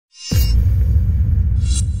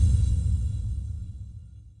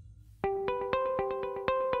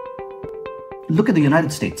Look at the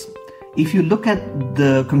United States. If you look at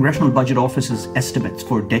the Congressional Budget Office's estimates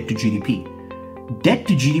for debt to GDP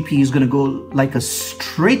is going to go like a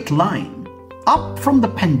straight line up from the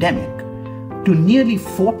pandemic to nearly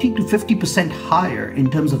 40 to 50% higher in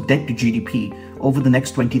terms of debt to GDP over the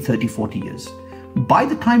next 20, 30, 40 years. By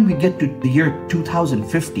the time we get to the year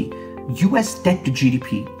 2050, US debt to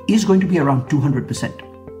GDP is going to be around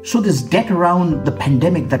 200%. So this debt around the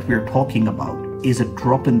pandemic that we're talking about is a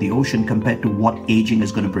drop in the ocean compared to what aging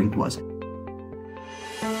is going to bring to us.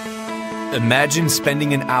 Imagine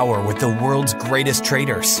spending an hour with the world's greatest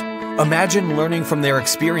traders. Imagine learning from their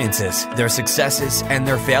experiences, their successes, and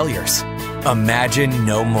their failures. Imagine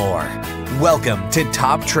no more. Welcome to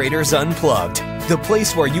Top Traders Unplugged, the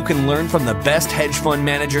place where you can learn from the best hedge fund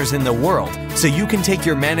managers in the world so you can take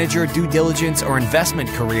your manager, due diligence, or investment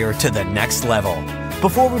career to the next level.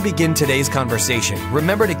 Before we begin today's conversation,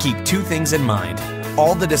 remember to keep two things in mind.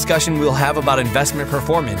 All the discussion we'll have about investment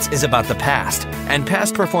performance is about the past, and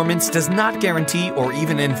past performance does not guarantee or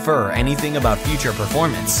even infer anything about future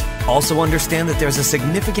performance. Also understand that there's a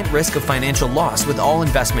significant risk of financial loss with all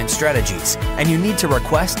investment strategies, and you need to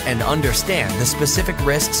request and understand the specific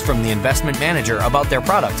risks from the investment manager about their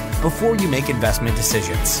product before you make investment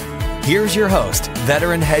decisions. Here's your host,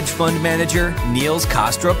 veteran hedge fund manager Niels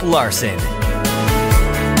Kaastrup-Larsen.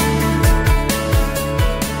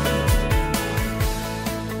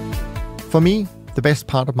 For me, the best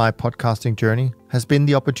part of my podcasting journey has been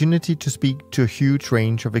the opportunity to speak to a huge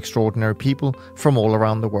range of extraordinary people from all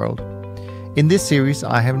around the world. In this series,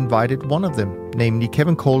 I have invited one of them, namely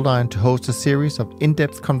Kevin Coldiron, to host a series of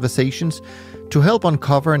in-depth conversations to help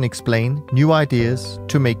uncover and explain new ideas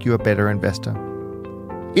to make you a better investor.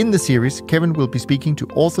 In the series, Kevin will be speaking to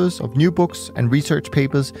authors of new books and research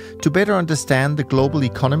papers to better understand the global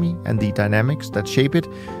economy and the dynamics that shape it,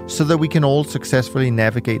 so that we can all successfully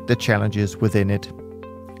navigate the challenges within it.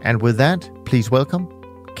 And with that, please welcome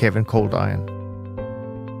Kevin Coldiron.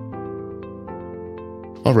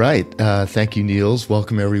 All right. Thank you, Niels.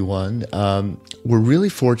 Welcome, everyone. We're really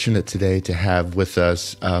fortunate today to have with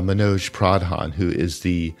us Manoj Pradhan, who is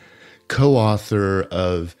the co-author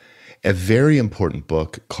of a very important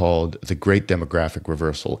book called The Great Demographic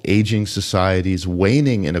Reversal: Aging Societies,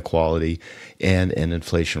 Waning Inequality, and an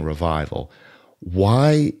Inflation Revival.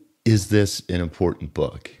 Why is this an important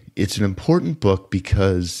book? It's an important book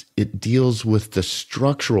because it deals with the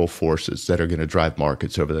structural forces that are going to drive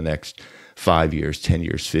markets over the next 5 years, 10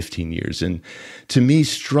 years, 15 years. And to me,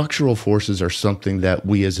 structural forces are something that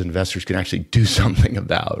we as investors can actually do something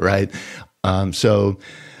about, right? So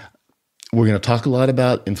we're going to talk a lot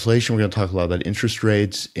about inflation. We're going to talk a lot about interest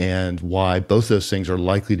rates and why both those things are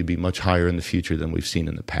likely to be much higher in the future than we've seen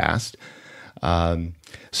in the past.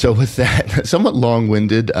 So with that somewhat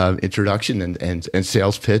long-winded introduction and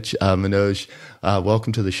sales pitch, Manoj,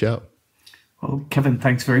 welcome to the show. Well, Kevin,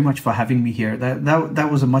 thanks very much for having me here. That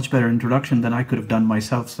was a much better introduction than I could have done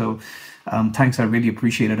myself. So thanks, I really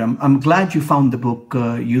appreciate it. I'm glad you found the book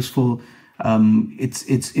useful.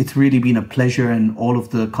 It's really been a pleasure, and all of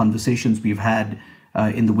the conversations we've had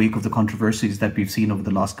in the wake of the controversies that we've seen over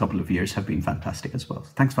the last couple of years have been fantastic as well.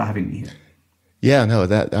 Thanks for having me here. Yeah, no,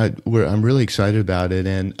 I'm really excited about it,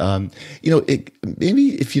 and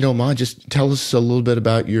maybe if you don't mind, just tell us a little bit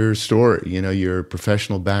about your story. Your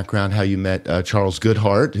professional background, how you met Charles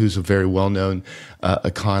Goodhart, who's a very well-known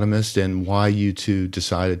economist, and why you two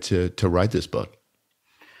decided to write this book.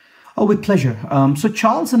 Oh, with pleasure. So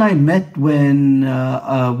Charles and I met when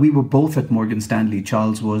we were both at Morgan Stanley.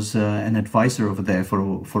 Charles was an advisor over there for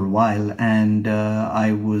a while, and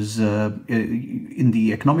I was in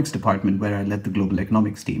the economics department where I led the global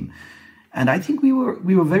economics team. And I think we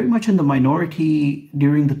were very much in the minority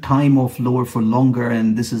during the time of lower for longer,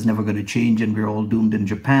 and this is never going to change, and we're all doomed in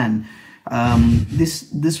Japan.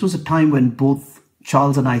 This was a time when both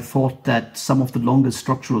Charles and I thought that some of the longest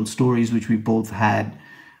structural stories, which we both had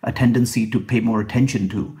a tendency to pay more attention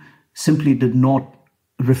to, simply did not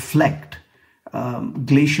reflect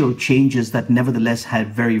glacial changes that nevertheless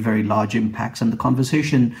had very, very large impacts. And the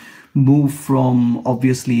conversation moved from,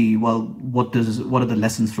 obviously, well, what are the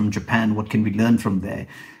lessons from Japan? What can we learn from there?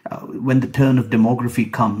 When the turn of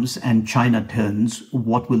demography comes and China turns,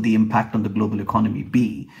 what will the impact on the global economy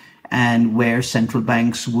be? And where central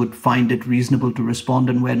banks would find it reasonable to respond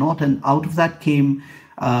and where not. And out of that came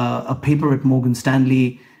a paper at Morgan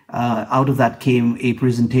Stanley. Out of that came a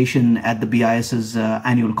presentation at the BIS's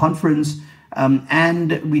annual conference.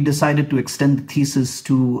 And we decided to extend the thesis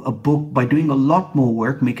to a book by doing a lot more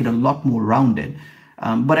work, make it a lot more rounded.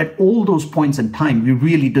 But at all those points in time, we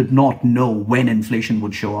really did not know when inflation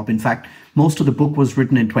would show up. In fact, most of the book was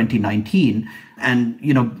written in 2019. And,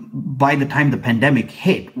 by the time the pandemic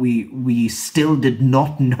hit, we still did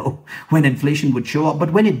not know when inflation would show up.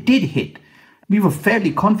 But when it did hit, we were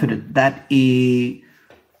fairly confident that a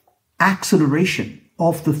acceleration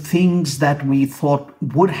of the things that we thought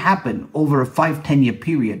would happen over a 5-10 year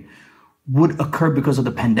period would occur because of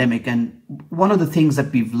the pandemic. And one of the things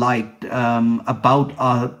that we've liked about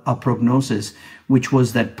our prognosis, which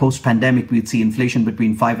was that post-pandemic we'd see inflation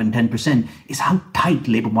between 5 and 10%, is how tight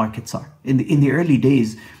labor markets are. In the early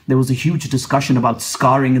days, there was a huge discussion about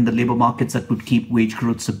scarring in the labor markets that would keep wage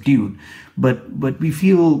growth subdued. But we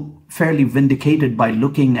feel fairly vindicated by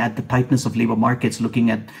looking at the tightness of labor markets, looking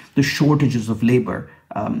at the shortages of labor.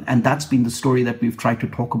 And that's been the story that we've tried to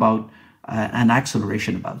talk about and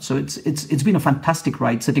acceleration about. So it's been a fantastic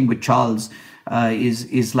ride. Sitting with Charles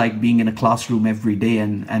is like being in a classroom every day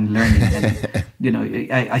and learning.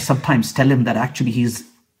 And, I sometimes tell him that actually he's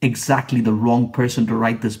exactly the wrong person to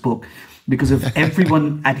write this book, because if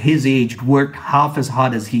everyone at his age worked half as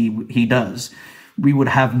hard as he does, we would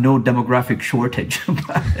have no demographic shortage.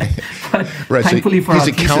 but right, thankfully so for he's our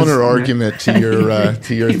a thesis, counter argument to your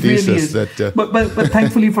thesis really that. But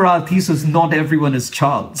thankfully for our thesis, not everyone is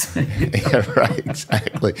Charles. Yeah, right,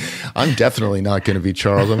 exactly. I'm definitely not going to be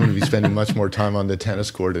Charles. I'm going to be spending much more time on the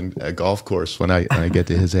tennis court and a golf course when I get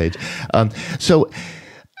to his age. So,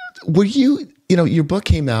 were you? Your book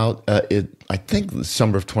came out, I think, the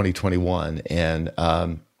summer of 2021, and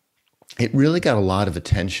it really got a lot of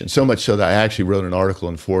attention, so much so that I actually wrote an article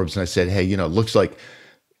in Forbes and I said, hey, it looks like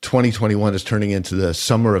 2021 is turning into the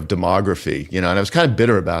summer of demography, and I was kind of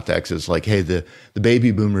bitter about that because it's like, hey, the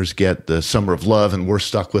baby boomers get the summer of love and we're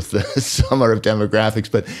stuck with the summer of demographics.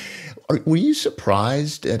 But were you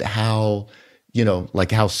surprised at how,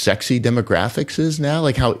 how sexy demographics is now,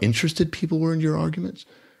 like how interested people were in your arguments?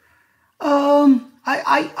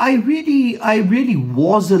 I really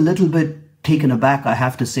was a little bit taken aback, I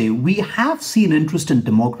have to say. We have seen interest in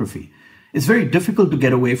demography. It's very difficult to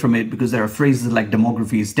get away from it because there are phrases like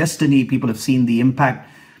demography is destiny. People have seen the impact,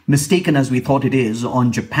 mistaken as we thought it is,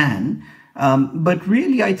 on Japan. But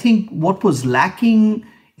really, I think what was lacking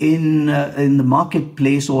in the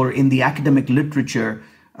marketplace or in the academic literature,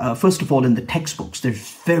 first of all, in the textbooks,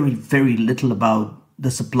 there's very, very little about the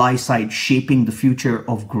supply side shaping the future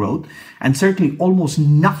of growth, and certainly almost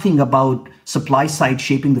nothing about supply side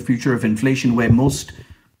shaping the future of inflation, where most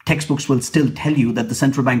textbooks will still tell you that the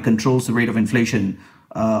central bank controls the rate of inflation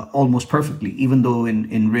almost perfectly, even though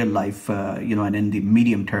in real life, and in the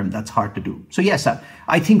medium term, that's hard to do. So yes,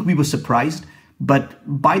 I think we were surprised, but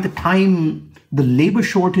by the time the labor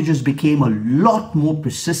shortages became a lot more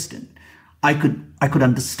persistent, I could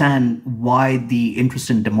understand why the interest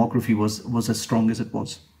in demography was as strong as it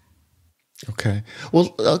was. Okay.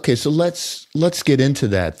 Well, okay. So let's get into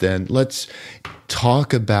that then. Let's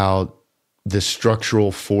talk about the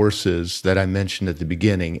structural forces that I mentioned at the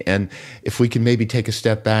beginning. And if we can maybe take a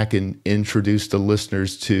step back and introduce the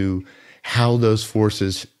listeners to how those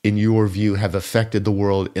forces, in your view, have affected the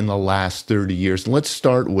world in the last 30 years. And let's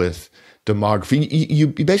start with demography. You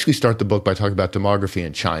basically start the book by talking about demography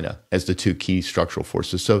and China as the two key structural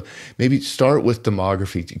forces. So maybe start with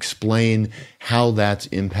demography to explain how that's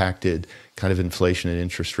impacted kind of inflation and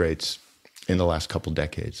interest rates in the last couple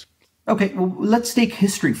decades. Okay, well, let's take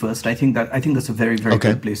history first. I think that's a very, very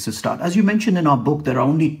good place to start. As you mentioned in our book, there are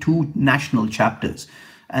only 2 national chapters,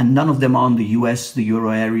 and none of them are on the US, the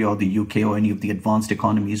Euro area, or the UK, or any of the advanced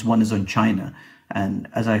economies. One is on China, and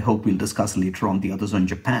as I hope we'll discuss later on, the other's on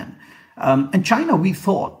Japan. And China, we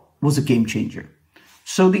thought, was a game changer.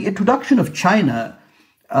 So the introduction of China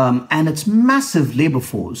and its massive labor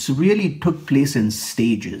force really took place in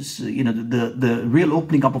stages. The real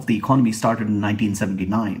opening up of the economy started in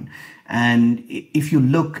 1979. And if you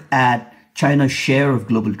look at China's share of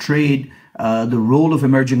global trade, the role of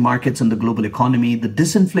emerging markets in the global economy, the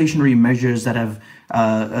disinflationary measures that have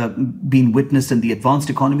been witnessed in the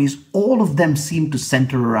advanced economies, all of them seem to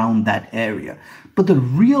center around that area. But the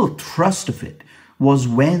real thrust of it was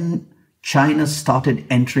when China started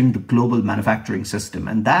entering the global manufacturing system.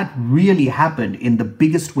 And that really happened in the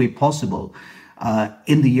biggest way possible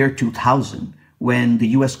in the year 2000, when the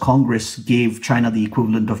US Congress gave China the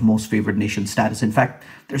equivalent of most favored nation status. In fact,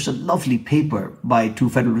 there's a lovely paper by 2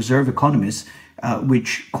 Federal Reserve economists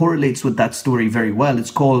which correlates with that story very well.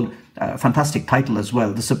 It's called, fantastic title as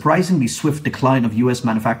well, The Surprisingly Swift Decline of US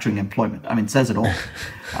Manufacturing Employment. I mean, it says it all.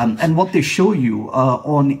 And what they show you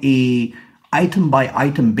on a item by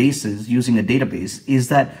item basis using a database is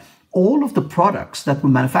that all of the products that were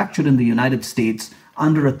manufactured in the United States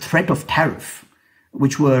under a threat of tariff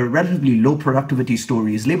which were relatively low productivity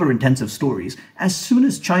stories, labor-intensive stories, as soon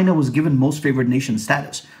as China was given most favored nation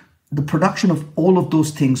status, the production of all of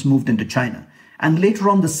those things moved into China. And later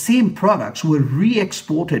on, the same products were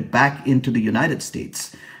re-exported back into the United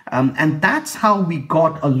States. And that's how we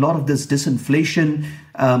got a lot of this disinflation,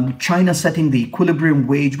 China setting the equilibrium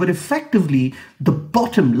wage. But effectively, the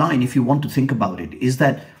bottom line, if you want to think about it, is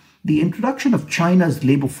that the introduction of China's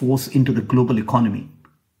labor force into the global economy,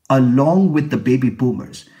 along with the baby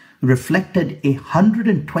boomers, reflected a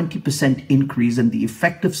 120% increase in the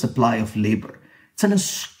effective supply of labor. It's an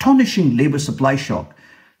astonishing labor supply shock.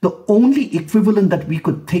 The only equivalent that we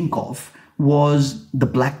could think of was the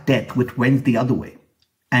Black Death, which went the other way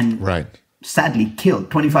and sadly killed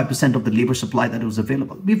 25% of the labor supply that was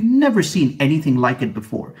available. We've never seen anything like it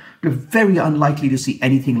before. We're very unlikely to see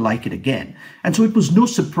anything like it again. And so it was no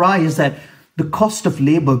surprise that the cost of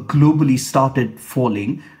labor globally started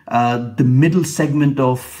falling. The middle segment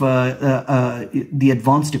of the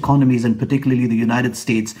advanced economies, and particularly the United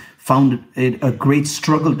States, found it a great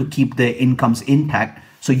struggle to keep their incomes intact.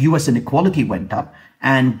 So US inequality went up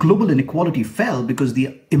and global inequality fell because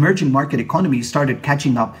the emerging market economies started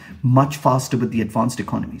catching up much faster with the advanced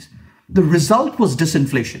economies. The result was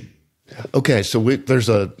disinflation. Okay, so there's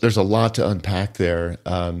a lot to unpack there,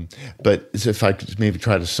 but if I could maybe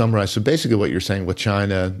try to summarize. So basically what you're saying with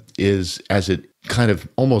China is, as it kind of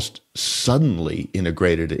almost suddenly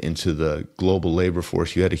integrated into the global labor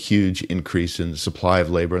force, you had a huge increase in the supply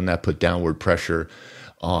of labor, and that put downward pressure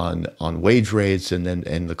on wage rates and then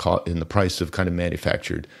in the price of kind of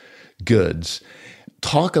manufactured goods.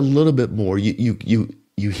 Talk a little bit more. You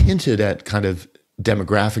hinted at kind of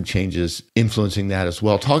demographic changes influencing that as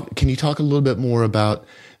well. Can you talk a little bit more about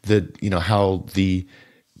how the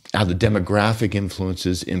demographic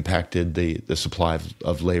influences impacted the supply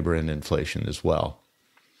of labor and inflation as well?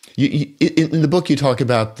 In the book, you talk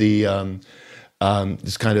about the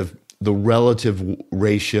this kind of the relative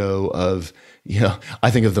ratio of, I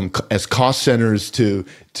think of them as cost centers to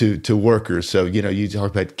workers. So, you talk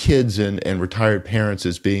about kids and retired parents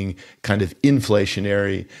as being kind of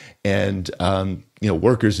inflationary and,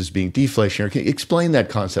 workers as being deflationary. Can you explain that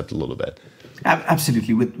concept a little bit?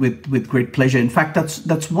 Absolutely, with great pleasure. In fact,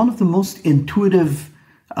 that's one of the most intuitive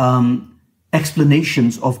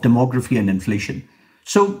explanations of demography and inflation.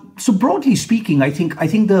 So broadly speaking, I think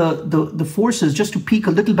the forces, just to peek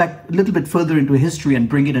a little bit further into history and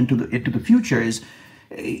bring it into the future, is,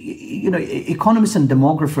 economists and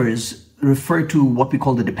demographers refer to what we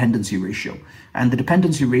call the dependency ratio. And the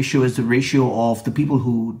dependency ratio is the ratio of the people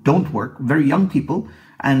who don't work, very young people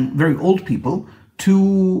and very old people,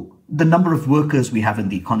 to the number of workers we have in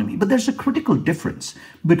the economy. But there's a critical difference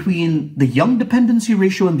between the young dependency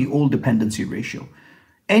ratio and the old dependency ratio.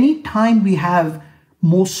 Anytime we have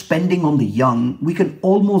more spending on the young, we can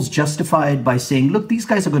almost justify it by saying, look, these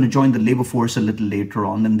guys are going to join the labor force a little later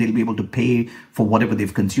on and they'll be able to pay for whatever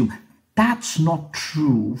they've consumed. That's not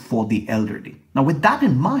true for the elderly. Now, with that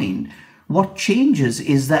in mind, what changes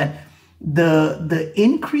is that the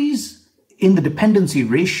increase in the dependency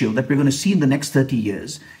ratio that we're going to see in the next 30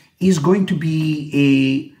 years is going to be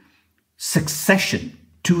a succession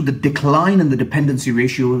to the decline in the dependency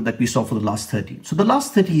ratio that we saw for the last 30. So the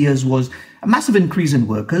last 30 years was a massive increase in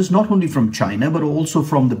workers, not only from China, but also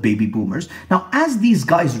from the baby boomers. Now, as these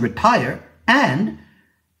guys retire and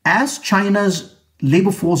as China's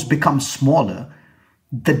labor force becomes smaller,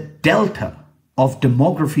 the delta of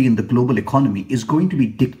demography in the global economy is going to be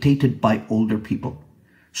dictated by older people.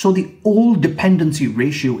 So the old dependency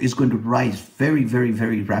ratio is going to rise very, very,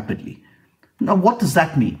 very rapidly. Now, what does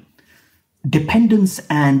that mean? Dependents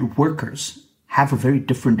and workers have a very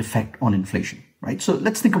different effect on inflation, right? So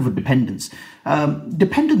let's think of dependents.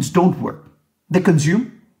 Dependents don't work. They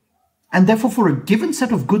consume. And therefore, for a given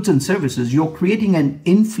set of goods and services, you're creating an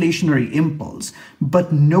inflationary impulse,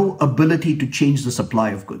 but no ability to change the supply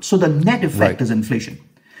of goods. So the net effect is inflation.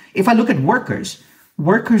 If I look at workers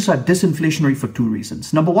are disinflationary for two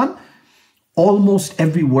reasons. Number one, almost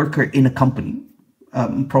every worker in a company,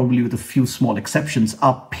 probably with a few small exceptions,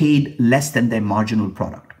 are paid less than their marginal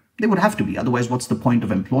product. They would have to be. Otherwise, what's the point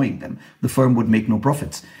of employing them? The firm would make no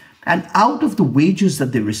profits. And out of the wages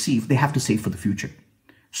that they receive, they have to save for the future.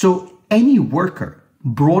 So any worker,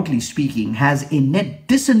 broadly speaking, has a net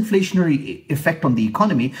disinflationary effect on the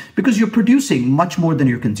economy because you're producing much more than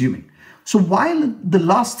you're consuming. So while the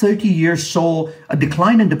last 30 years saw a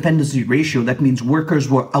decline in dependency ratio, that means workers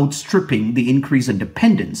were outstripping the increase in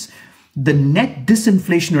dependence, the net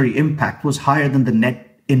disinflationary impact was higher than the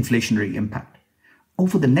net inflationary impact.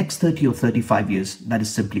 Over the next 30 or 35 years, that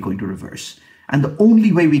is simply going to reverse. And the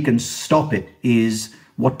only way we can stop it is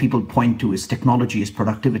what people point to is technology, is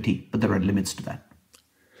productivity, but there are limits to that.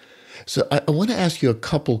 So I want to ask you a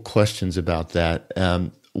couple questions about that.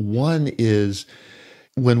 One is,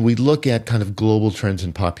 when we look at kind of global trends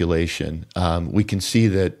in population, we can see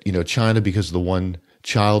that, China, because of the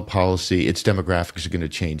one-child policy, its demographics are going to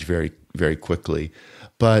change very, very quickly.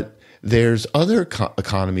 But there's other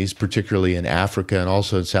economies, particularly in Africa and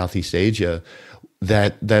also in Southeast Asia,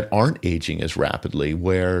 that aren't aging as rapidly,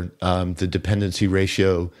 where the dependency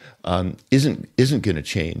ratio isn't going to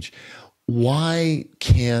change. Why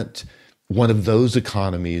can't one of those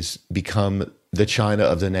economies become the China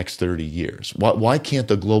of the next 30 years? Why can't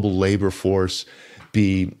the global labor force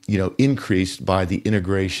be, increased by the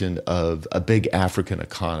integration of a big African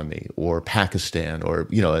economy, or Pakistan, or,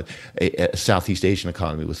 a Southeast Asian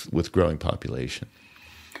economy with growing population?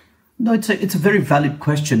 No, it's a very valid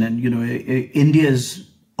question. And, India's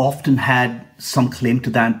often had some claim to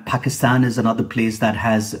that. Pakistan is another place that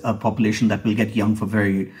has a population that will get young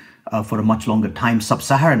for a much longer time.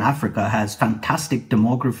 Sub-Saharan Africa has fantastic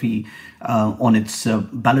demography on its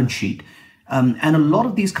balance sheet. And a lot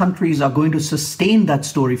of these countries are going to sustain that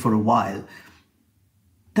story for a while.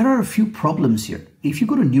 There are a few problems here. If you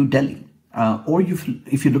go to New Delhi, or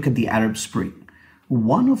if you look at the Arab Spring,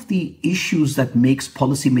 one of the issues that makes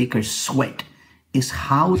policymakers sweat is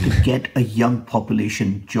how to get a young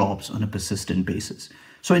population jobs on a persistent basis.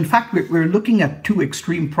 So in fact, we're looking at two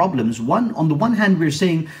extreme problems. One, on the one hand, we're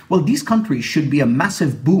saying, well, these countries should be a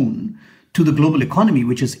massive boon to the global economy,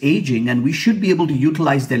 which is aging, and we should be able to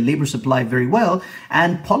utilize their labor supply very well.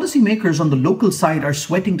 And policymakers on the local side are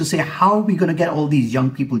sweating to say, how are we going to get all these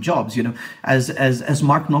young people jobs? As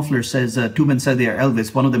Mark Knopfler says, two men said they are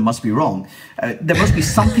Elvis, one of them must be wrong. There must be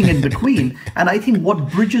something in between. And I think what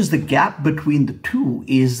bridges the gap between the two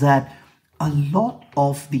is that a lot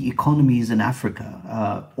of the economies in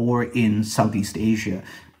Africa or in Southeast Asia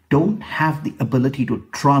don't have the ability to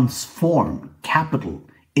transform capital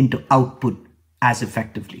into output as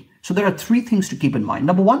effectively. So there are three things to keep in mind.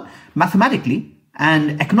 Number one, mathematically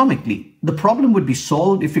and economically, the problem would be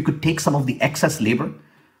solved if we could take some of the excess labor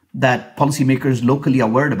that policymakers locally are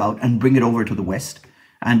worried about and bring it over to the West,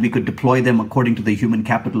 and we could deploy them according to the human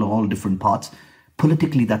capital of all different parts.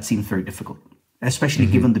 Politically, that seems very difficult, especially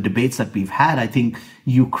given the debates that we've had. I think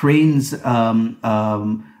Ukraine's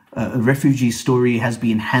refugee story has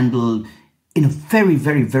been handled in a very,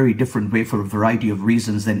 very, very different way for a variety of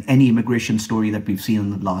reasons than any immigration story that we've seen in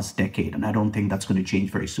the last decade. And I don't think that's going to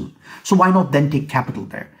change very soon. So why not then take capital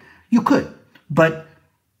there? You could. But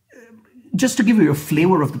just to give you a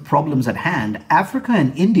flavor of the problems at hand, Africa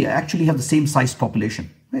and India actually have the same size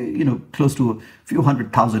population. Close to a few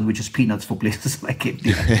 100,000, which is peanuts for places like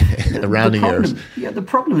India. Rounding errors. Yeah, the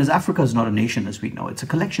problem is Africa is not a nation, as we know. It's a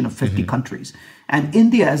collection of 50 countries. And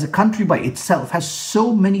India, as a country by itself, has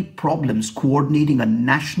so many problems coordinating a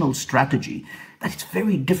national strategy that it's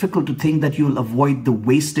very difficult to think that you'll avoid the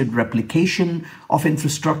wasted replication of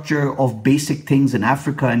infrastructure, of basic things in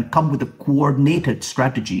Africa, and come with a coordinated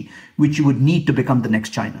strategy, which you would need to become the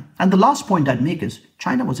next China. And the last point I'd make is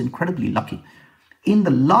China was incredibly lucky. In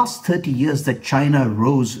the last 30 years that China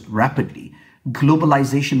rose rapidly,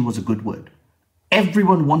 globalization was a good word.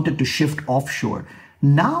 Everyone wanted to shift offshore.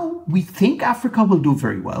 Now we think Africa will do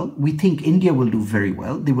very well. We think India will do very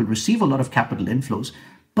well. They will receive a lot of capital inflows.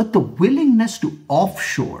 But the willingness to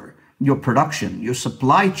offshore your production, your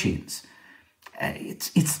supply chains,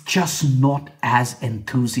 it's just not as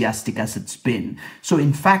enthusiastic as it's been. So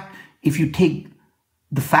in fact, if you take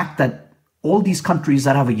the fact that all these countries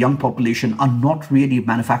that have a young population are not really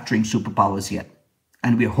manufacturing superpowers yet,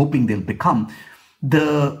 and we're hoping they'll become,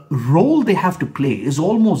 the role they have to play is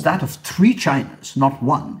almost that of three Chinas, not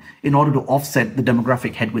one, in order to offset the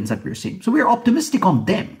demographic headwinds that we're seeing. So we're optimistic on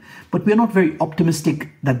them, but we're not very optimistic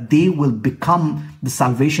that they will become the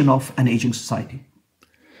salvation of an aging society.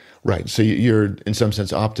 Right. So you're, in some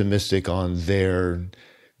sense, optimistic on their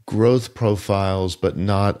growth profiles, but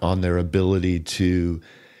not on their ability to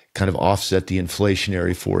kind of offset the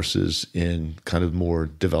inflationary forces in kind of more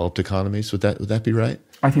developed economies. Would that be right?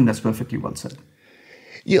 I think that's perfectly well said.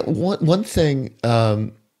 Yeah, one thing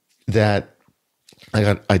that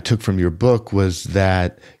I took from your book was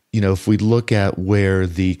that, if we look at where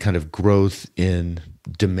the kind of growth in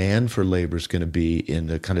demand for labor is going to be in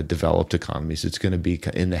the kind of developed economies, it's going to be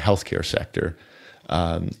in the healthcare sector,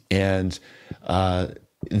 and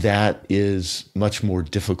that is much more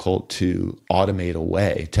difficult to automate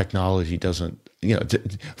away. Technology doesn't,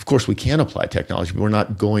 of course we can apply technology, but we're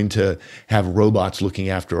not going to have robots looking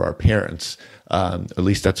after our parents. At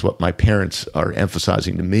least that's what my parents are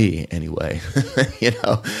emphasizing to me anyway.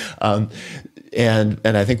 And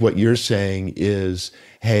I think what you're saying is,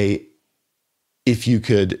 hey, if you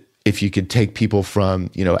could take people from,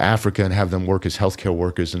 Africa and have them work as healthcare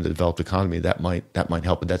workers in the developed economy, that might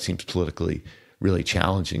help. But that seems politically really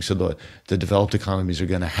challenging. So the developed economies are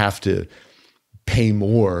going to have to pay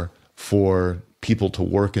more for people to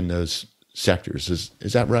work in those sectors.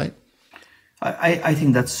 Is that right? I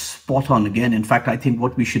think that's spot on again. In fact, I think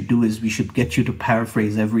what we should do is we should get you to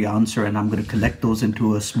paraphrase every answer, and I'm going to collect those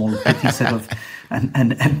into a small pithy set of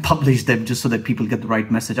and publish them just so that people get the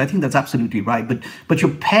right message. I think that's absolutely right. But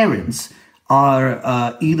your parents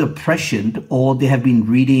are either prescient or they have been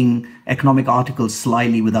reading economic articles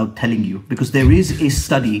slyly without telling you, because there is a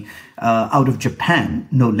study out of Japan,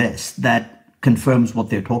 no less, that confirms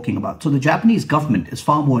what they're talking about. So the Japanese government is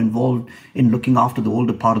far more involved in looking after the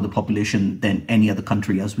older part of the population than any other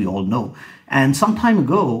country, as we all know. And some time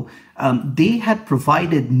ago, they had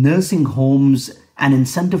provided nursing homes an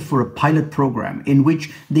incentive for a pilot program in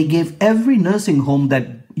which they gave every nursing home that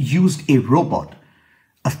used a robot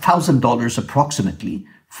 $1,000 approximately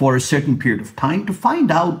for a certain period of time to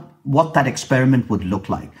find out what that experiment would look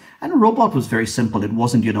like. And a robot was very simple. It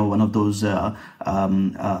wasn't, one of those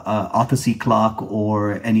Arthur C. Clarke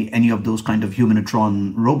or any of those kind of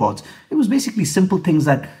humanitron robots. It was basically simple things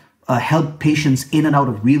that help patients in and out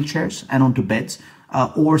of wheelchairs and onto beds,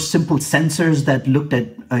 or simple sensors that looked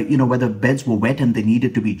at, whether beds were wet and they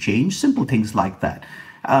needed to be changed, simple things like that.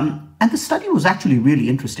 And the study was actually really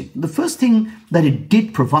interesting. The first thing that it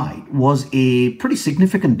did provide was a pretty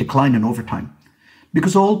significant decline in overtime,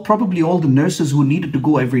 because probably all the nurses who needed to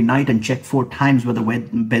go every night and check 4 times whether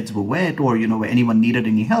beds were wet or, anyone needed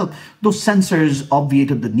any help, those sensors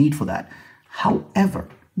obviated the need for that. However,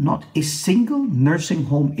 not a single nursing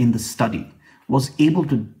home in the study was able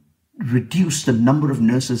to reduce the number of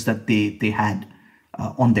nurses that they had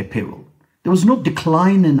on their payroll. There was no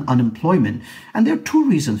decline in unemployment. And there are 2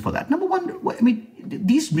 reasons for that. Number one,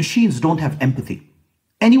 these machines don't have empathy.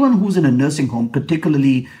 Anyone who's in a nursing home,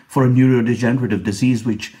 particularly for a neurodegenerative disease,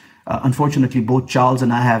 which unfortunately both Charles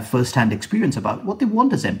and I have firsthand experience about, what they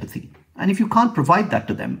want is empathy. And if you can't provide that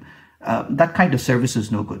to them, that kind of service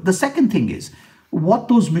is no good. The second thing is, what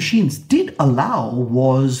those machines did allow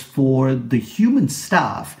was for the human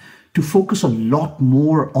staff to focus a lot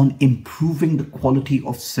more on improving the quality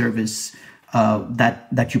of service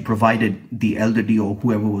that you provided the elderly or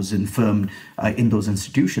whoever was infirmed in those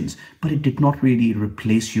institutions. But it did not really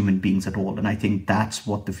replace human beings at all. And I think that's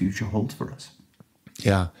what the future holds for us.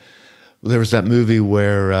 Yeah. Well, there was that movie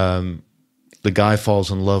where the guy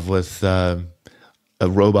falls in love with a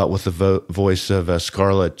robot with the voice of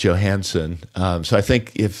Scarlett Johansson. So I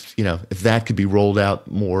think if that could be rolled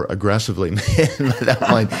out more aggressively,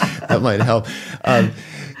 that might help.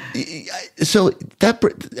 So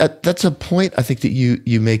that's a point I think that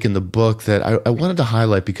you make in the book that I wanted to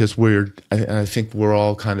highlight, because I think we're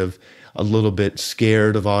all kind of a little bit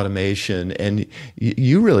scared of automation, and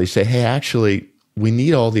you really say, hey, actually, we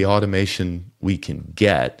need all the automation we can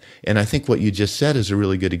get. And I think what you just said is a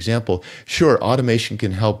really good example. Sure, automation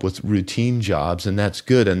can help with routine jobs, and that's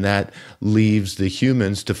good. And that leaves the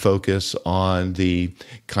humans to focus on the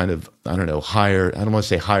kind of, higher, I don't want to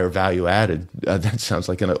say higher value added. That sounds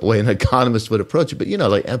like a way an economist would approach it. But,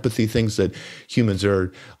 like empathy, things that humans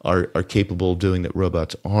are capable of doing that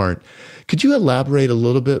robots aren't. Could you elaborate a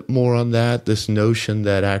little bit more on that, this notion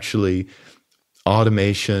that actually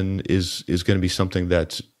automation is going to be something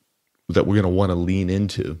that we're going to want to lean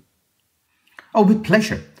into? Oh, with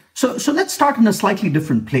pleasure. So let's start in a slightly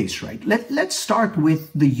different place, right? Let's start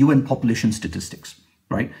with the UN population statistics,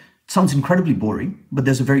 right? It sounds incredibly boring, but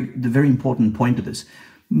there's the very important point to this.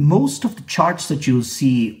 Most of the charts that you'll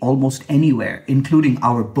see almost anywhere, including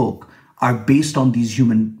our book, are based on these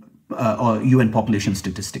or UN population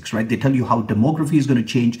statistics, right? They tell you how demography is going to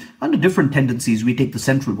change under different tendencies. We take the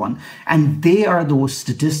central one, and they are those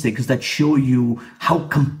statistics that show you how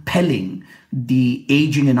compelling the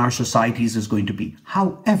aging in our societies is going to be.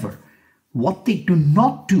 However, what they do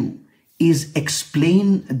not do is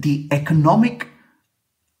explain the economic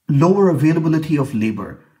lower availability of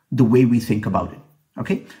labor the way we think about it.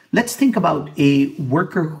 Okay, let's think about a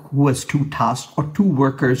worker who has 2 tasks, or 2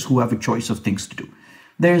 workers who have a choice of things to do.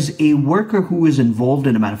 There's a worker who is involved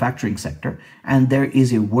in a manufacturing sector, and there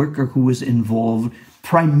is a worker who is involved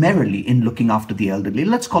primarily in looking after the elderly.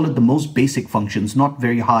 Let's call it the most basic functions, not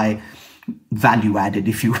very high value added,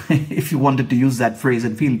 if you wanted to use that phrase,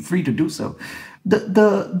 and feel free to do so.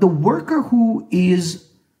 The worker who is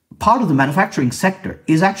part of the manufacturing sector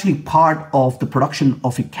is actually part of the production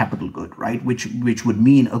of a capital good, right? Which would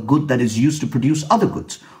mean a good that is used to produce other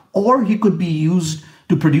goods, or he could be used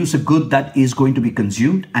to produce a good that is going to be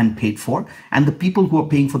consumed and paid for. And the people who are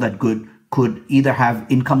paying for that good could either have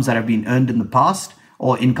incomes that have been earned in the past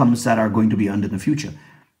or incomes that are going to be earned in the future.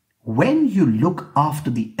 When you look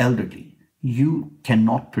after the elderly, you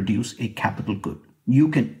cannot produce a capital good. You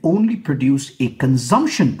can only produce a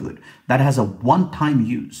consumption good that has a one-time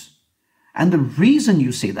use. And the reason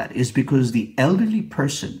you say that is because the elderly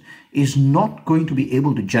person is not going to be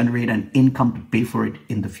able to generate an income to pay for it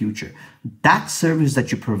in the future. That service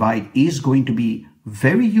that you provide is going to be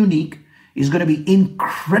very unique, is going to be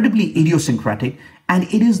incredibly idiosyncratic, and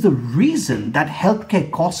it is the reason that healthcare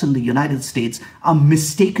costs in the United States are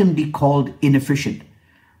mistakenly called inefficient.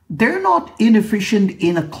 They're not inefficient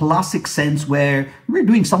in a classic sense where we're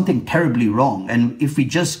doing something terribly wrong, and if we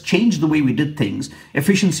just change the way we did things,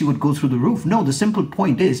 efficiency would go through the roof. No, the simple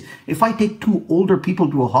point is, if I take two older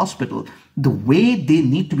people to a hospital, the way they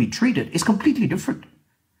need to be treated is completely different.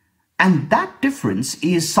 And that difference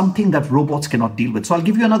is something that robots cannot deal with. So I'll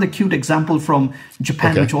give you another cute example from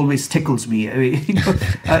Japan, which always tickles me. I mean,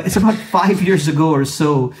 it's about 5 years ago or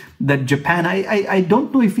so that Japan, I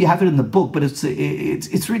don't know if you have it in the book, but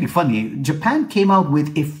it's really funny. Japan came out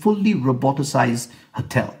with a fully roboticized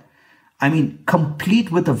hotel. I mean,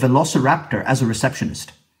 complete with a velociraptor as a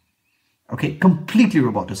receptionist. Okay, completely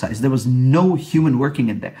roboticized. There was no human working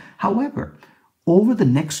in there. However, over the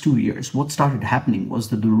next 2 years, what started happening was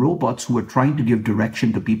that the robots who were trying to give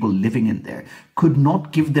direction to people living in there could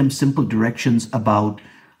not give them simple directions about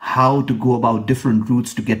how to go about different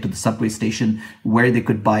routes to get to the subway station, where they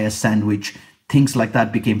could buy a sandwich. Things like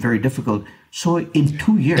that became very difficult. So in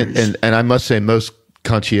 2 years... And I must say, most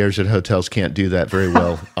concierge at hotels can't do that very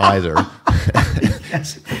well either.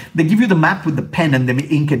 Yes, they give you the map with the pen and they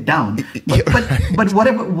ink it down. But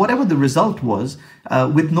whatever the result was,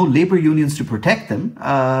 with no labor unions to protect them,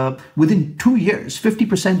 within 2 years,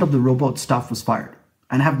 50% of the robot staff was fired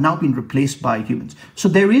and have now been replaced by humans. So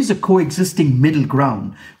there is a coexisting middle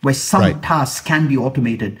ground where some tasks can be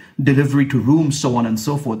automated, delivery to rooms, so on and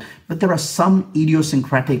so forth. But there are some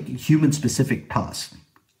idiosyncratic human-specific tasks.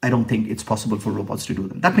 I don't think it's possible for robots to do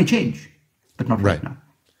them. That may change, but not right now.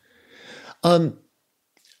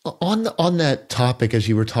 On that topic, as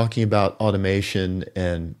you were talking about automation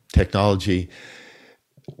and technology,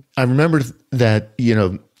 I remember that,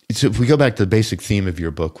 so if we go back to the basic theme of your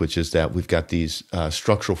book, which is that we've got these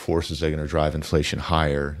structural forces that are going to drive inflation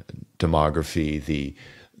higher, demography,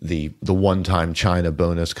 the one-time China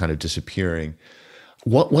bonus kind of disappearing.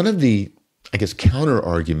 One of the, I guess, counter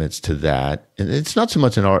arguments to that, and it's not so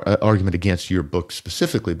much an argument against your book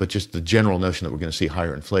specifically, but just the general notion that we're going to see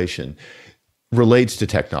higher inflation, relates to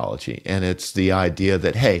technology. And it's the idea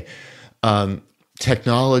that, hey,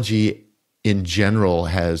 technology in general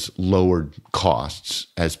has lowered costs,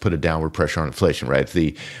 has put a downward pressure on inflation, right?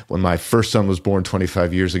 When my first son was born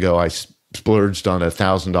 25 years ago, I splurged on a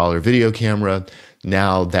 $1,000 video camera.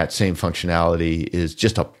 Now that same functionality is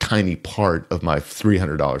just a tiny part of my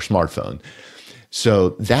 $300 smartphone.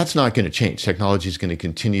 So that's not going to change. Technology is going to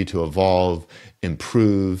continue to evolve,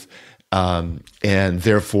 improve, and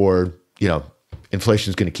therefore, inflation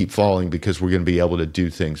is going to keep falling because we're going to be able to do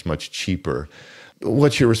things much cheaper.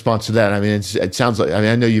 What's your response to that? I mean, it sounds like,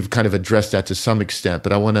 I know you've kind of addressed that to some extent,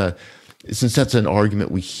 but I want to, since that's an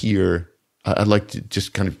argument we hear, I'd like to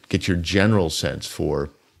just kind of get your general sense to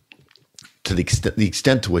the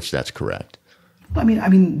extent to which that's correct. I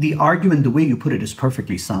mean, the argument, the way you put it, is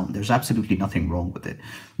perfectly sound. There's absolutely nothing wrong with it.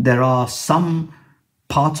 There are some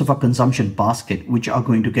parts of our consumption basket which are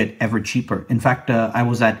going to get ever cheaper. In fact, I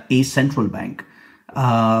was at a central bank.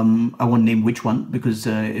 I won't name which one because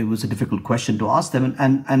it was a difficult question to ask them.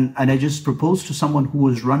 And I just proposed to someone who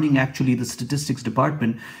was running actually the statistics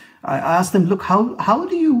department. I asked them, look, how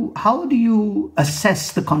do you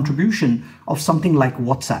assess the contribution of something like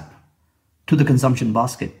WhatsApp to the consumption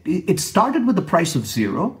basket? It started with the price of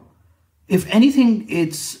 0. If anything,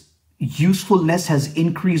 its usefulness has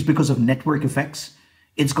increased because of network effects.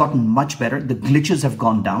 It's gotten much better. The glitches have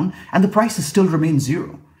gone down and the prices still remain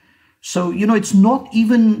 0. So, it's not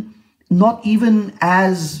even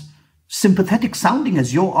as sympathetic sounding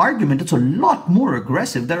as your argument. It's a lot more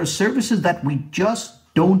aggressive. There are services that we just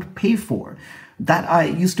don't pay for that I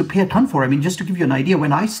used to pay a ton for. I mean, just to give you an idea,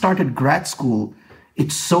 when I started grad school,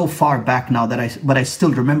 it's so far back now but I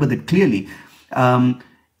still remember that clearly.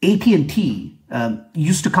 AT&T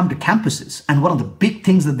used to come to campuses, and one of the big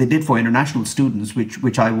things that they did for international students,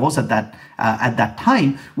 which I was at that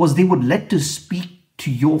time, was they would let us speak to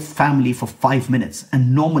your family for 5 minutes,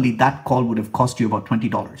 and normally that call would have cost you about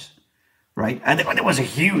 $20. right? And it was a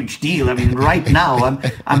huge deal. I mean, right now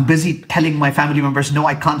I'm busy telling my family members, no,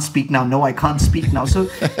 I can't speak now. No, I can't speak now. So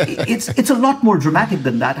it's a lot more dramatic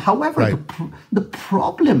than that. However, Right. the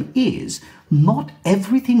problem is not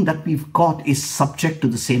everything that we've got is subject to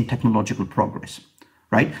the same technological progress.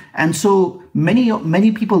 Right. And so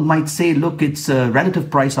many people might say, look, it's a relative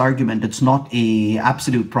price argument. It's not a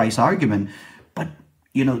absolute price argument. But,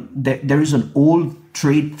 there is an old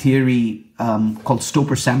trade theory called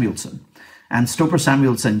Stoper-Samuelson. And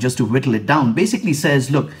Stoper-Samuelson, just to whittle it down, basically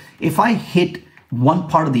says, look, if I hit one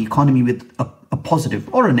part of the economy with a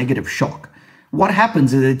positive or a negative shock, what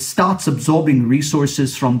happens is it starts absorbing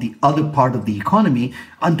resources from the other part of the economy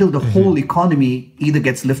until the whole economy either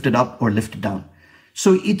gets lifted up or lifted down.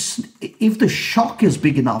 So if the shock is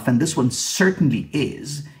big enough, and this one certainly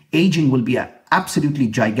is, aging will be an absolutely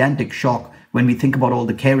gigantic shock when we think about all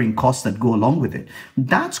the carrying costs that go along with it.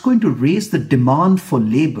 That's going to raise the demand for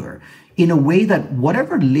labor in a way that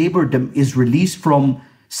whatever labor is released from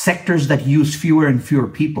sectors that use fewer and fewer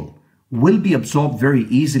people will be absorbed very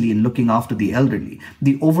easily in looking after the elderly.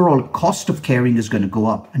 The overall cost of caring is going to go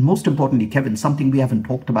up. And most importantly, Kevin, something we haven't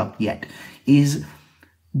talked about yet is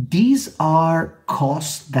these are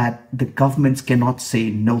costs that the governments cannot say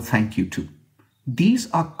no thank you to. These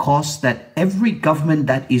are costs that every government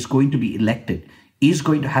that is going to be elected is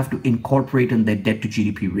going to have to incorporate in their debt to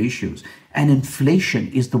GDP ratios. And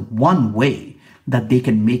inflation is the one way that they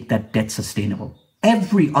can make that debt sustainable.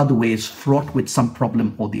 Every other way is fraught with some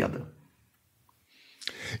problem or the other.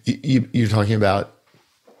 You're talking about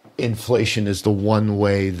inflation is the one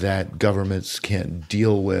way that governments can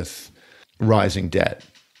deal with rising debt.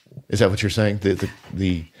 Is that what you're saying?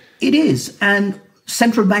 The It is, and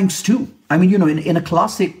central banks too. I mean, in a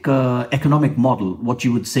classic economic model, what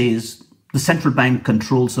you would say is the central bank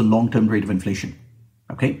controls the long-term rate of inflation.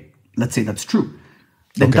 Okay, let's say that's true.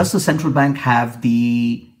 Then does the central bank have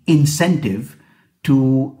the incentive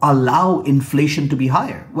to allow inflation to be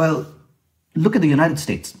higher? Well, look at the United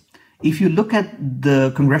States. If you look at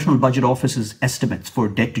the Congressional Budget Office's estimates for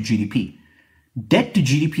debt to GDP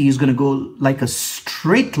is going to go like a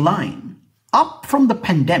straight line up from the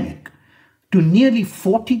pandemic to nearly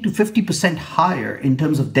 40 to 50% higher in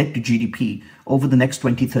terms of debt to GDP over the next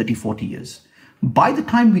 20, 30, 40 years. By the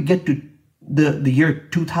time we get to the year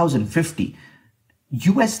 2050,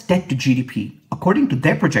 US debt to GDP, according to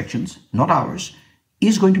their projections, not ours,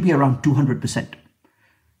 is going to be around 200%.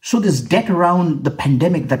 So this debt around the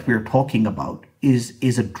pandemic that we're talking about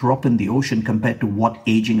is a drop in the ocean compared to what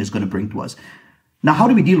aging is going to bring to us. Now, how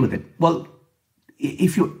do we deal with it? Well,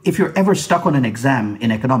 if you're ever stuck on an exam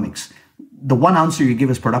in economics, the one answer you give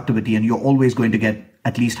is productivity, and you're always going to get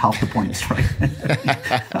at least half the points, right?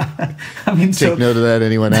 I mean, take note of that,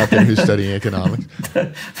 anyone out there who's studying economics.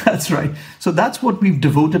 That's right. So that's what we've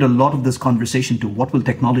devoted a lot of this conversation to. What will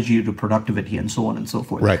technology do to productivity, and so on and so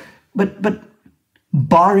forth. Right. But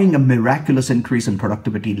barring a miraculous increase in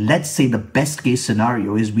productivity, let's say the best case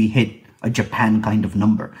scenario is we hit a Japan kind of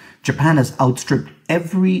number. Japan has outstripped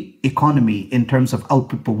every economy in terms of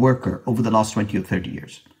output per worker over the last 20 or 30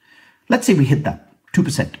 years. Let's say we hit that,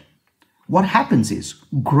 2%. What happens is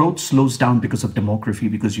growth slows down because of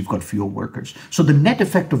demography, because you've got fewer workers. So the net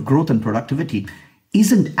effect of growth and productivity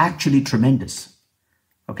isn't actually tremendous.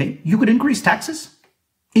 Okay? You could increase taxes,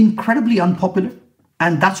 incredibly unpopular,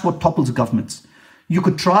 and that's what topples governments. You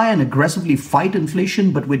could try and aggressively fight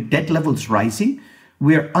inflation, but with debt levels rising,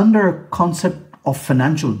 we're under a concept of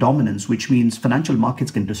financial dominance, which means financial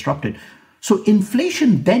markets can disrupt it. So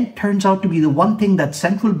inflation then turns out to be the one thing that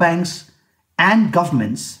central banks and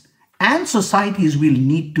governments and societies will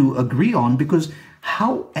need to agree on, because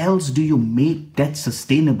how else do you make debt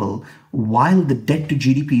sustainable while the debt to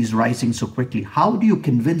GDP is rising so quickly? How do you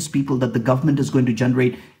convince people that the government is going to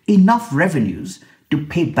generate enough revenues to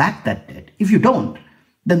pay back that debt? If you don't,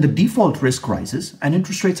 then the default risk rises and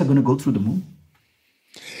interest rates are going to go through the moon.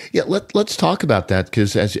 Yeah, let's talk about that,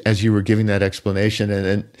 because as you were giving that explanation,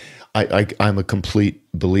 and I'm a complete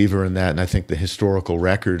believer in that, and I think the historical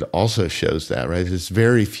record also shows that, right? There's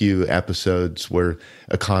very few episodes where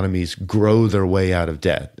economies grow their way out of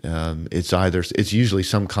debt. It's usually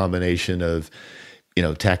some combination of,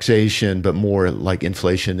 taxation, but more like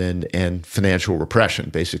inflation and financial repression,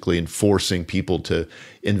 basically enforcing people to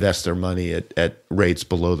invest their money at rates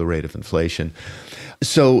below the rate of inflation.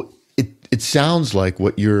 So it sounds like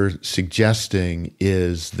what you're suggesting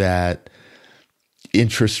is that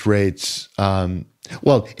interest rates, in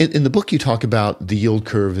the book you talk about the yield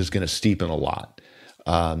curve is going to steepen a lot.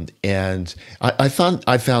 And I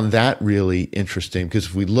found that really interesting, because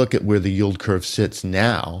if we look at where the yield curve sits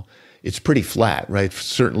now, it's pretty flat, right?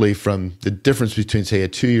 Certainly from the difference between, say, a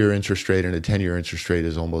 2-year interest rate and a 10-year interest rate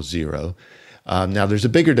is almost zero. Now, there's a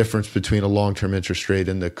bigger difference between a long-term interest rate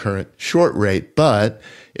and the current short rate, but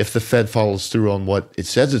if the Fed follows through on what it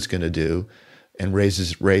says it's going to do and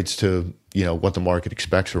raises rates to, what the market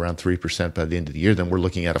expects, around 3% by the end of the year, then we're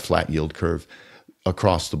looking at a flat yield curve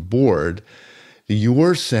across the board. You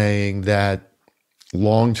were saying that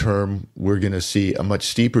long-term, we're going to see a much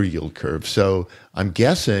steeper yield curve. So I'm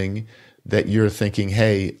guessing that you're thinking,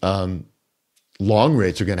 hey, long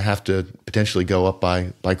rates are going to have to potentially go up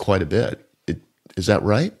by quite a bit. Is that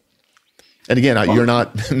right? And again, you're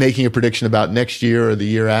not making a prediction about next year or the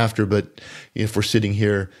year after, but if we're sitting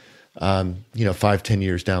here, 5-10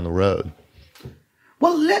 years down the road.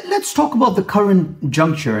 Well, let's talk about the current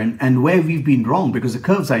juncture and where we've been wrong, because the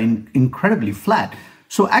curves are incredibly flat.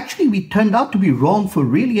 So actually, we turned out to be wrong for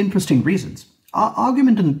really interesting reasons. Our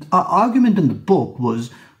argument in the book was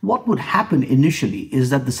what would happen initially is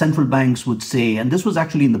that the central banks would say, and this was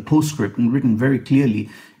actually in the postscript and written very clearly,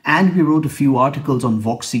 and we wrote a few articles on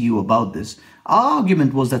VoxCU about this. Our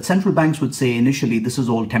argument was that central banks would say initially, this is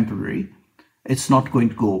all temporary. It's not going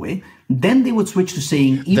to go away. Then they would switch to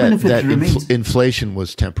saying, even if it remains... inflation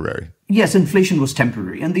was temporary. Yes, inflation was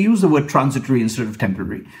temporary. And they use the word transitory instead of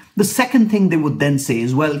temporary. The second thing they would then say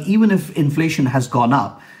is, well, even if inflation has gone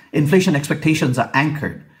up, inflation expectations are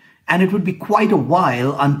anchored. And it would be quite a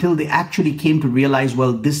while until they actually came to realize,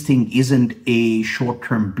 well, this thing isn't a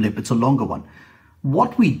short-term blip. It's a longer one.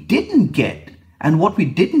 What we didn't get and what we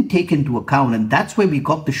didn't take into account, and that's where we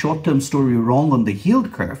got the short-term story wrong on the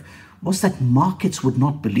yield curve, was that markets would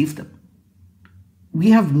not believe them.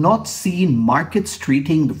 We have not seen markets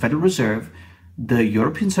treating the Federal Reserve, the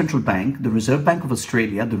European Central Bank, the Reserve Bank of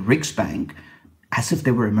Australia, the Riksbank, as if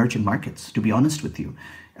they were emerging markets, to be honest with you.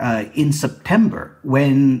 In September,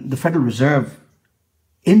 when the Federal Reserve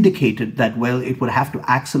indicated that, well, it would have to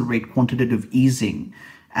accelerate quantitative easing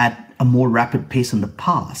at a more rapid pace in the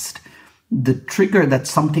past, the trigger that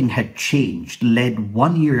something had changed led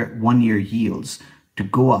one-year yields to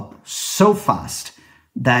go up so fast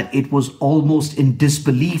that it was almost in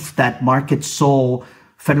disbelief that markets saw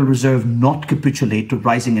Federal Reserve not capitulate to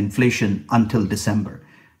rising inflation until December.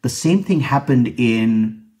 The same thing happened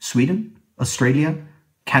in Sweden, Australia,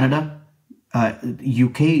 Canada,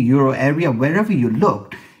 UK, Euro area, wherever you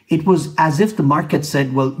looked. It was as if the market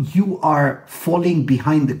said, well, you are falling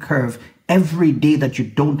behind the curve every day that you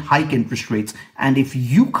don't hike interest rates. And if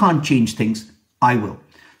you can't change things, I will.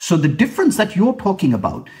 So the difference that you're talking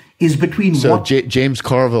about is between James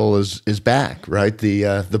Carville is back, right?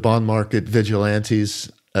 The bond market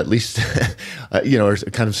vigilantes, at least, are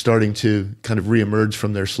kind of starting to kind of reemerge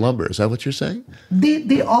from their slumber. Is that what you're saying?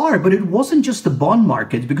 They are, but it wasn't just the bond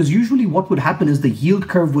market, because usually what would happen is the yield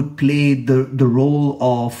curve would play the role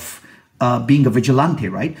of being a vigilante,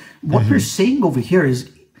 right? What we're saying over here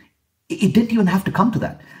is it didn't even have to come to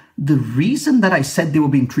that. The reason that I said they were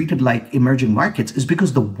being treated like emerging markets is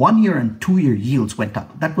because the 1-year and 2-year yields went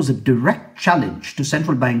up. That was a direct challenge to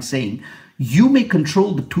central banks saying, you may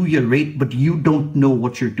control the 2-year rate, but you don't know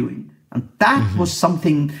what you're doing. And that was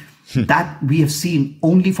something that we have seen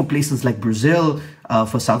only for places like Brazil,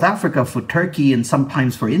 for South Africa, for Turkey, and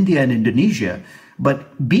sometimes for India and Indonesia.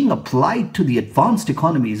 But being applied to the advanced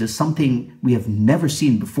economies is something we have never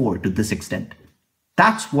seen before to this extent.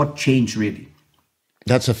 That's what changed, really.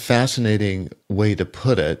 That's a fascinating way to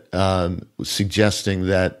put it, suggesting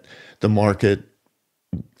that the market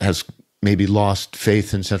has maybe lost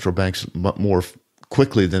faith in central banks more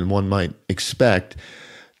quickly than one might expect.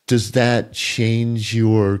 Does that change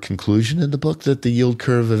your conclusion in the book that the yield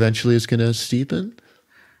curve eventually is going to steepen?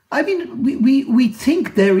 I mean, we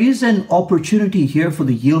think there is an opportunity here for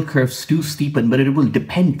the yield curves to steepen, but it will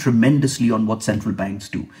depend tremendously on what central banks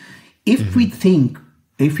do.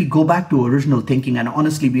 If we go back to original thinking, and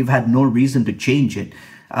honestly, we've had no reason to change it,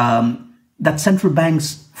 that central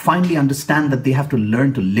banks finally understand that they have to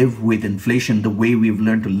learn to live with inflation the way we've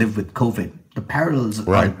learned to live with COVID. The parallels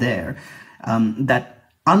are there. That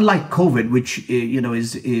unlike COVID, which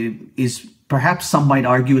is perhaps some might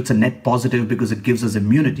argue it's a net positive because it gives us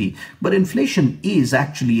immunity, but inflation is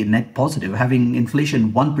actually a net positive. Having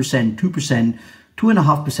inflation 1%, 2%,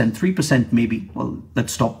 2.5%, 3% maybe, well,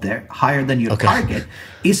 let's stop there, higher than your target,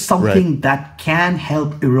 is something that can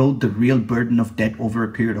help erode the real burden of debt over a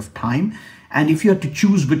period of time. And if you had to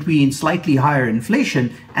choose between slightly higher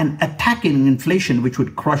inflation and attacking inflation, which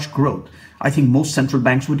would crush growth, I think most central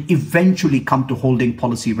banks would eventually come to holding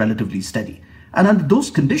policy relatively steady. And under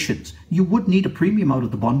those conditions, you would need a premium out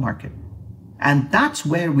of the bond market. And that's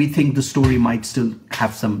where we think the story might still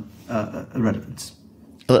have some relevance.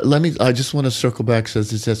 I just want to circle back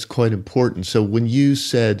because that's quite important. So when you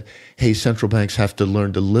said, hey, central banks have to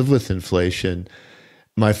learn to live with inflation,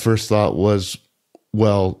 my first thought was,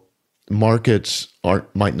 well, markets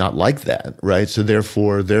might not like that, right? So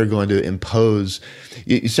therefore, they're going to impose.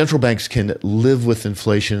 Central banks can live with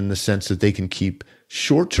inflation in the sense that they can keep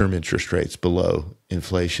short-term interest rates below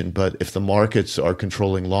inflation. But if the markets are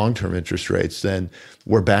controlling long-term interest rates, then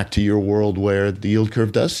we're back to your world where the yield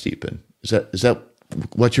curve does steepen. Is that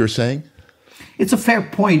what you're saying? It's a fair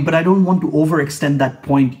point, but I don't want to overextend that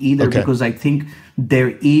point either, because I think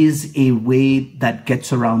there is a way that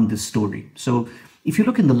gets around this story. So if you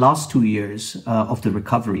look in the last 2 years of the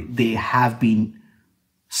recovery, they have been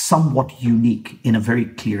somewhat unique in a very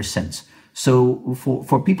clear sense. So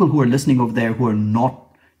for people who are listening over there who are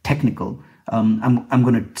not technical, I'm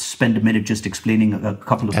going to spend a minute just explaining a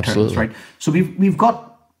couple of terms, right? So we've got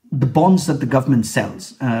the bonds that the government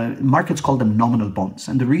sells. Markets call them nominal bonds.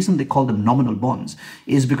 And the reason they call them nominal bonds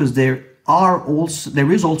is because there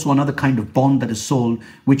is also another kind of bond that is sold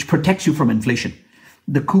which protects you from inflation.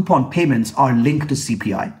 The coupon payments are linked to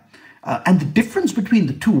CPI. And the difference between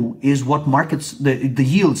the two is what markets, the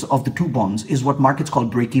yields of the two bonds is what markets call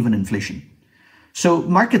break-even inflation. So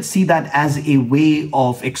markets see that as a way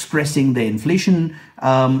of expressing their inflation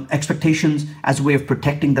expectations, as a way of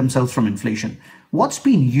protecting themselves from inflation. What's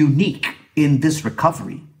been unique in this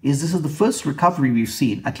recovery is this is the first recovery we've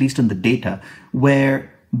seen, at least in the data,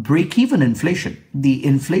 where break-even inflation, the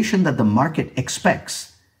inflation that the market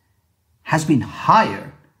expects, has been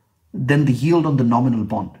higher than the yield on the nominal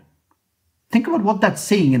bond. Think about what that's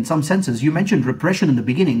saying in some senses. You mentioned repression in the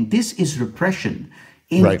beginning. This is repression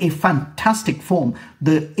in a fantastic form.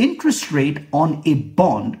 The interest rate on a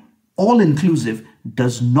bond, all inclusive,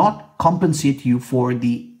 does not compensate you for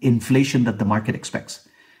the inflation that the market expects.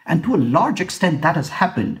 And to a large extent, that has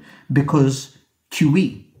happened because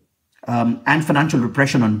QE and financial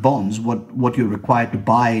repression on bonds, what you're required to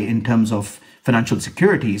buy in terms of financial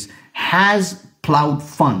securities, has plowed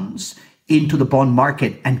funds into the bond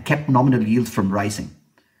market and kept nominal yields from rising.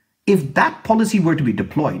 If that policy were to be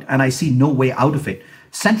deployed, and I see no way out of it,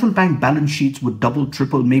 central bank balance sheets would double,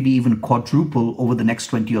 triple, maybe even quadruple over the next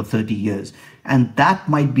 20 or 30 years. And that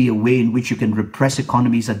might be a way in which you can repress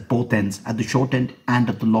economies at both ends, at the short end and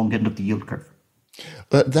at the long end of the yield curve.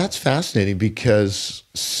 That's fascinating because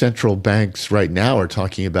central banks right now are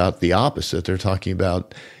talking about the opposite. They're talking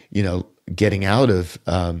about, getting out of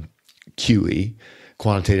QE,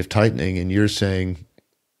 quantitative tightening, and you're saying,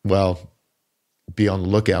 well, be on the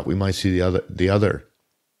lookout. We might see the other.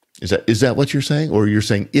 Is that what you're saying, or you're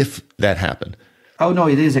saying if that happened? Oh no,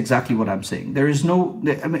 it is exactly what I'm saying. There is no.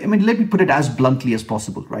 I mean, let me put it as bluntly as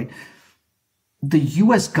possible, right? The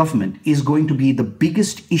U.S. government is going to be the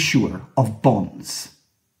biggest issuer of bonds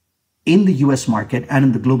in the U.S. market and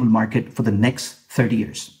in the global market for the next 30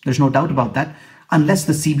 years. There's no doubt about that. Unless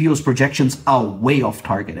the CBO's projections are way off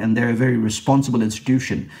target and they're a very responsible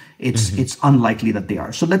institution, it's unlikely that they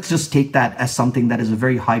are. So let's just take that as something that is a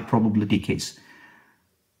very high probability case.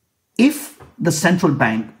 If the central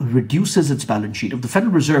bank reduces its balance sheet, if the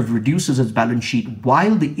Federal Reserve reduces its balance sheet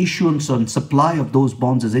while the issuance and supply of those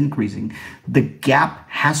bonds is increasing, the gap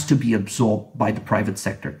has to be absorbed by the private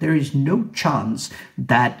sector. There is no chance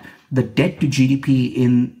that the debt to GDP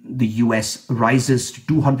in the US rises to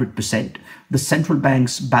 200%. The central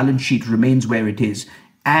bank's balance sheet remains where it is,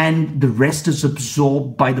 and the rest is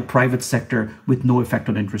absorbed by the private sector with no effect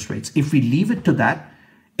on interest rates. If we leave it to that,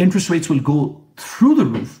 interest rates will go through the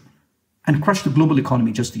roof and crush the global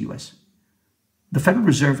economy, just the US. The Federal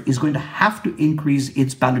Reserve is going to have to increase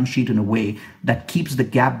its balance sheet in a way that keeps the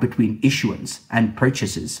gap between issuance and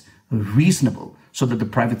purchases reasonable so that the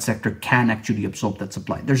private sector can actually absorb that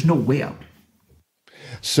supply. There's no way out.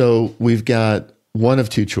 So we've got one of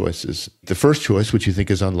two choices. The first choice, which you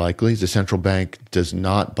think is unlikely, the central bank does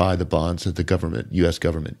not buy the bonds that the U.S.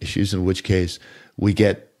 government issues, in which case we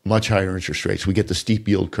get much higher interest rates. We get the steep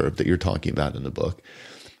yield curve that you're talking about in the book.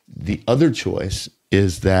 The other choice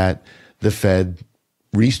is that the Fed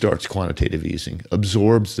restarts quantitative easing,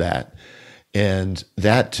 absorbs that. And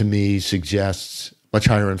that to me suggests much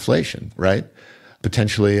higher inflation, right?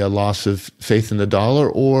 Potentially a loss of faith in the dollar,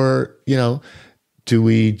 or, do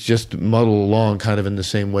we just muddle along kind of in the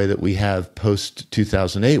same way that we have post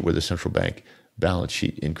 2008, where the central bank balance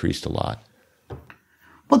sheet increased a lot?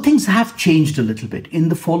 Well, things have changed a little bit in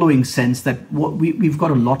the following sense that we've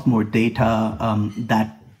got a lot more data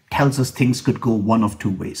that tells us things could go one of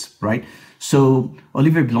two ways, right? So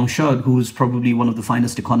Olivier Blanchard, who's probably one of the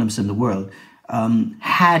finest economists in the world,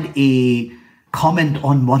 had a comment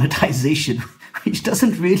on monetization, which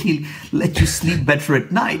doesn't really let you sleep better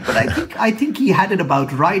at night. But I think he had it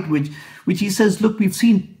about right, which he says, look, we've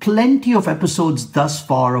seen plenty of episodes thus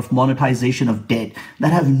far of monetization of debt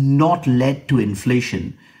that have not led to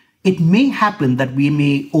inflation. It may happen that we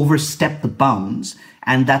may overstep the bounds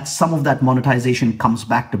and that some of that monetization comes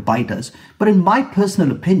back to bite us. But in my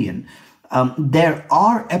personal opinion, there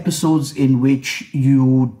are episodes in which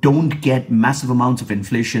you don't get massive amounts of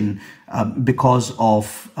inflation because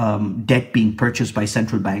of debt being purchased by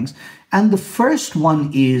central banks. And the first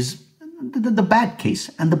one is the bad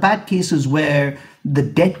case. And the bad case is where the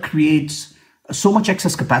debt creates so much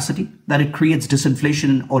excess capacity that it creates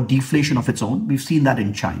disinflation or deflation of its own. We've seen that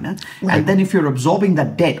in China. Right. And then if you're absorbing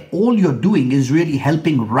that debt, all you're doing is really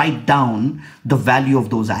helping write down the value of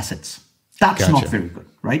those assets. That's not very good,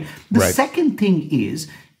 right? The second thing is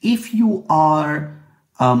if you are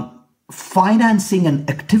financing an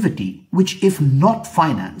activity which, if not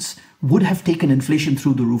financed, would have taken inflation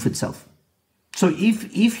through the roof itself. So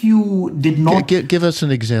if you did not give us an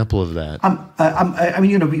example of that. I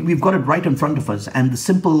mean, we've got it right in front of us, and the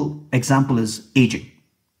simple example is aging,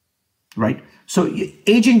 right? So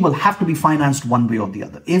aging will have to be financed one way or the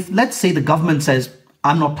other. If, let's say, the government says,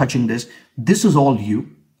 "I'm not touching this. This is all you.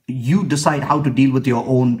 You decide how to deal with your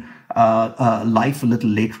own life a little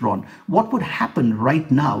later on." What would happen right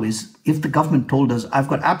now is if the government told us, "I've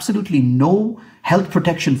got absolutely no health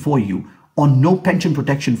protection for you, or no pension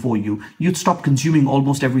protection for you," you'd stop consuming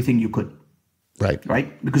almost everything you could.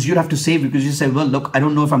 Right? Because you'd have to save, because you say, well, look, I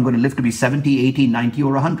don't know if I'm going to live to be 70, 80, 90,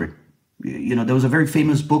 or 100. You know, there was a very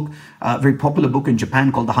famous book, very popular book in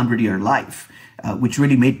Japan called The 100-Year Life, which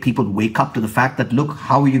really made people wake up to the fact that, look,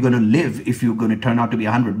 how are you going to live if you're going to turn out to be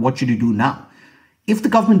 100? What should you do now? If the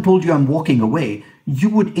government told you I'm walking away, you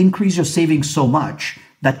would increase your savings so much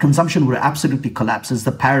that consumption would absolutely collapse. It's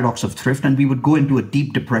the paradox of thrift, and we would go into a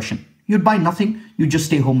deep depression. You'd buy nothing, you just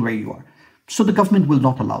stay home where you are. So the government will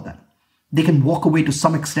not allow that. They can walk away to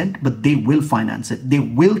some extent, but they will finance it. They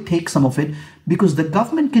will take some of it because the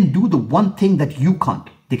government can do the one thing that you can't.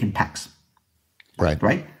 They can tax.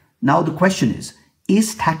 Right? Now the question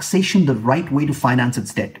is taxation the right way to finance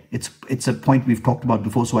its debt? It's a point we've talked about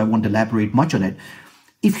before, so I won't elaborate much on it.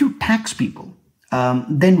 If you tax people,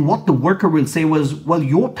 then what the worker will say was, well,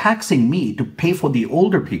 you're taxing me to pay for the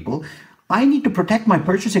older people. I need to protect my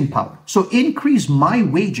purchasing power. So increase my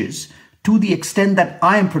wages to the extent that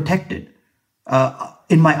I am protected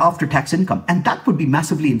in my after-tax income. And that would be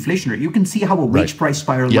massively inflationary. You can see how a wage price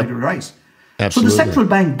spiral might arise. Absolutely. So the central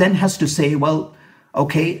bank then has to say, well,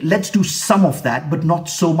 okay, let's do some of that, but not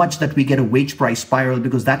so much that we get a wage price spiral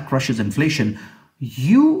because that crushes inflation.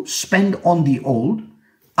 You spend on the old.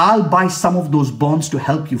 I'll buy some of those bonds to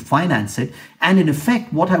help you finance it. And in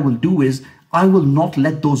effect, what I will do is I will not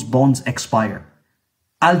let those bonds expire.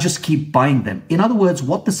 I'll just keep buying them. In other words,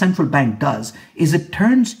 what the central bank does is it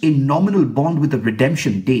turns a nominal bond with a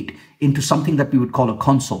redemption date into something that we would call a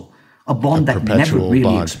consol, a bond that never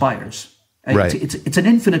really expires. Right. It's an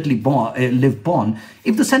infinitely lived bond.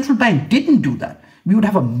 If the central bank didn't do that, we would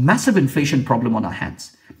have a massive inflation problem on our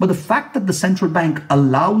hands. But the fact that the central bank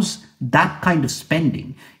allows that kind of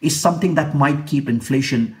spending is something that might keep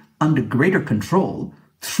inflation under greater control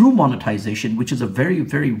through monetization, which is a very,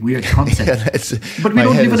 very weird concept. But we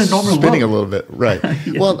don't live in a normal world. Spinning a little bit, right?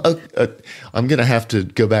 Well, I'm going to have to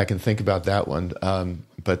go back and think about that one.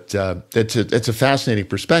 But it's a fascinating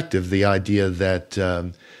perspective. The idea that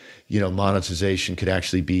monetization could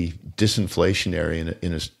actually be disinflationary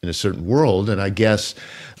in a certain world, and I guess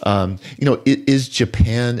is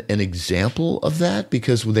Japan an example of that,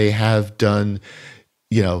 because they have done,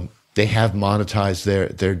 they have monetized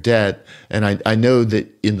their debt. And I know that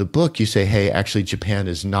in the book you say, hey, actually Japan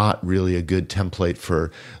is not really a good template for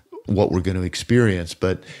what we're going to experience.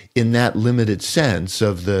 But in that limited sense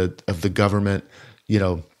of the government,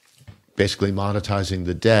 basically monetizing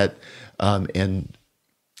the debt and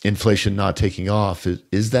inflation not taking off,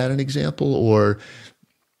 is that an example, or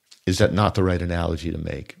is that not the right analogy to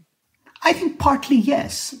make? I think partly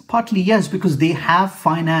yes, because they have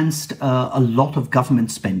financed a lot of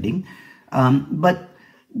government spending. But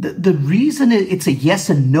the reason it's a yes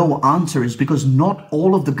and no answer is because not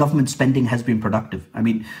all of the government spending has been productive. I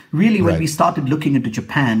mean, really, when we started looking into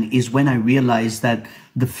Japan is when I realized that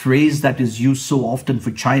the phrase that is used so often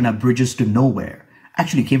for China, bridges to nowhere,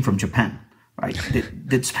 actually came from Japan. Right?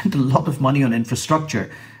 They'd spent a lot of money on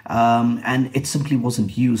infrastructure, and it simply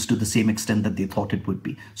wasn't used to the same extent that they thought it would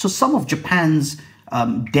be. So some of Japan's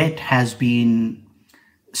debt has been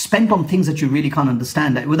spent on things that you really can't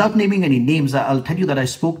understand. Without naming any names, I'll tell you that I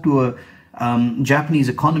spoke to Japanese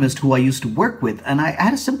economist who I used to work with. And I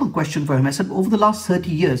had a simple question for him. I said, over the last 30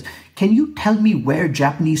 years, can you tell me where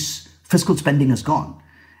Japanese fiscal spending has gone?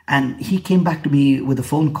 And he came back to me with a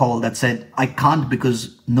phone call that said, I can't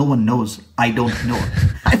because no one knows. I don't know.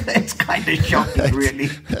 It's kind of shocking, really.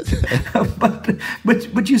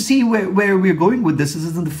 but you see where we're going with this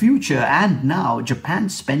is in the future. And now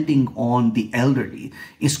Japan's spending on the elderly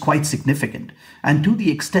is quite significant. And to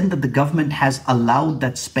the extent that the government has allowed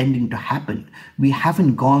that spending to happen, we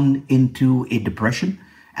haven't gone into a depression.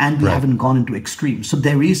 And we haven't gone into extremes. So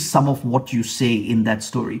there is some of what you say in that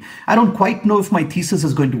story. I don't quite know if my thesis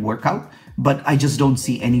is going to work out, but I just don't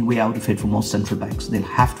see any way out of it for most central banks. They'll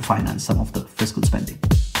have to finance some of the fiscal spending.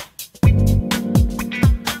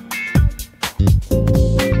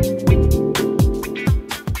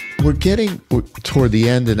 We're getting toward the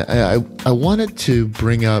end, and I wanted to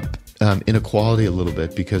bring up inequality a little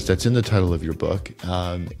bit because that's in the title of your book.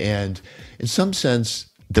 And in some sense,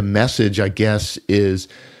 the message, I guess, is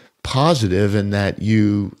positive in that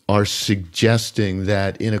you are suggesting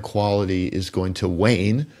that inequality is going to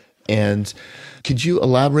wane. And could you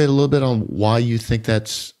elaborate a little bit on why you think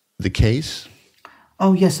that's the case?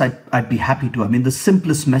 Oh, yes, I'd be happy to. I mean, the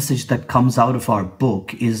simplest message that comes out of our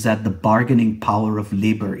book is that the bargaining power of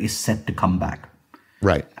labor is set to come back.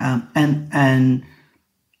 Right. And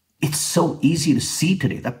it's so easy to see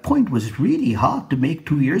today. That point was really hard to make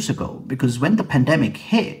 2 years ago because when the pandemic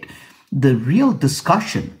hit, the real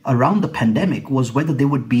discussion around the pandemic was whether there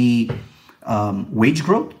would be wage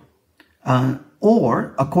growth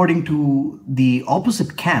or, according to the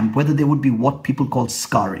opposite camp, whether there would be what people call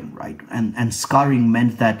scarring, right? And scarring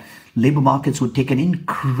meant that labor markets would take an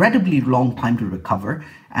incredibly long time to recover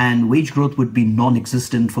and wage growth would be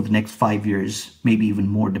non-existent for the next 5 years, maybe even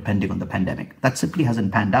more depending on the pandemic. That simply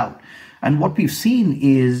hasn't panned out. And what we've seen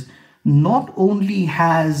is not only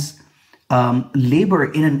has labor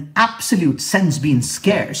in an absolute sense been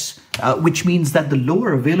scarce, which means that the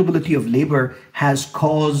lower availability of labor has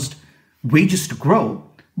caused wages to grow,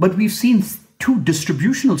 but we've seen two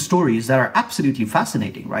distributional stories that are absolutely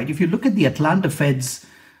fascinating, right? If you look at the Atlanta Fed's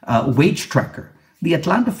wage tracker, the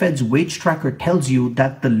Atlanta Fed's wage tracker tells you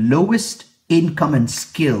that the lowest income and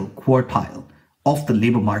skill quartile of the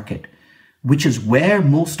labor market, which is where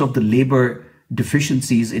most of the labor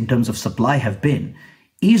deficiencies in terms of supply have been,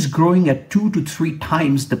 is growing at 2 to 3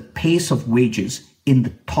 times the pace of wages in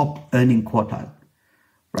the top earning quartile.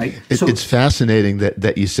 Right. It's fascinating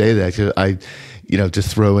that you say that. 'Cause to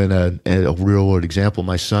throw in a real world example,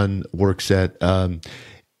 my son works at a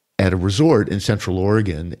resort in Central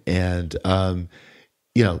Oregon, and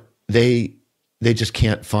they just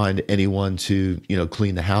can't find anyone to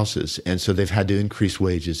clean the houses, and so they've had to increase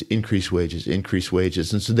wages,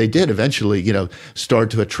 and so they did eventually start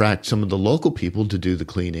to attract some of the local people to do the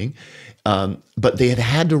cleaning, but they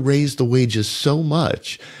had to raise the wages so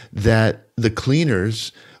much that the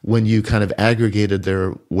cleaners, when you kind of aggregated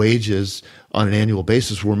their wages on an annual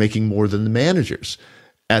basis, were making more than the managers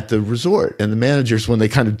at the resort. And the managers, when they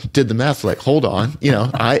kind of did the math, like, hold on,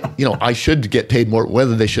 I should get paid more.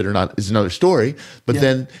 Whether they should or not is another story. But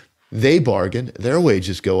then they bargain, their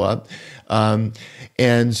wages go up,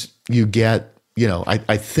 and you get,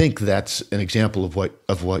 I think that's an example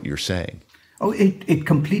of what you're saying. Oh, it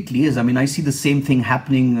completely is. I mean, I see the same thing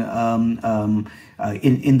happening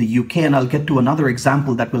in the UK, and I'll get to another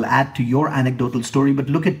example that will add to your anecdotal story. But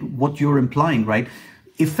look at what you're implying, right?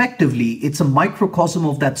 Effectively, it's a microcosm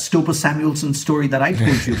of that Stoper Samuelson story that I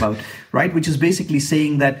told you about, right? Which is basically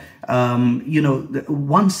saying that,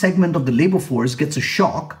 one segment of the labor force gets a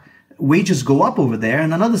shock, wages go up over there,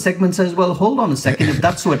 and another segment says, well, hold on a second, if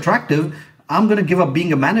that's so attractive, I'm going to give up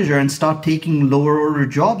being a manager and start taking lower order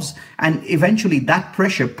jobs. And eventually that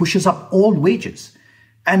pressure pushes up all wages.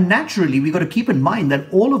 And naturally, we got to keep in mind that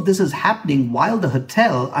all of this is happening while the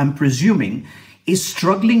hotel, I'm presuming, is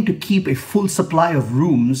struggling to keep a full supply of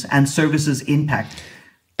rooms and services intact.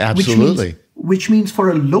 Absolutely. Which means for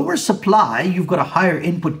a lower supply, you've got a higher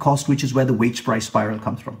input cost, which is where the wage price spiral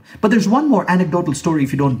comes from. But there's one more anecdotal story,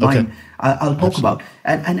 if you don't mind, I'll talk about.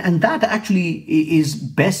 And that actually is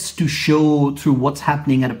best to show through what's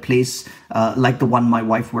happening at a place like the one my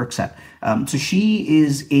wife works at. So she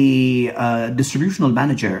is a distributional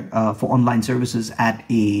manager for online services at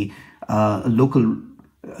a local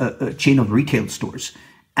chain of retail stores.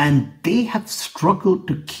 And they have struggled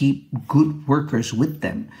to keep good workers with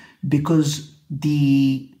them because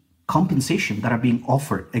the compensation that are being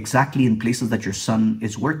offered exactly in places that your son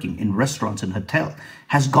is working, in restaurants and hotel,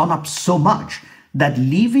 has gone up so much that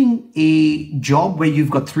leaving a job where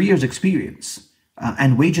you've got 3 years experience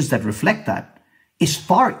and wages that reflect that is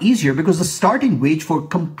far easier because the starting wage for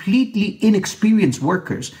completely inexperienced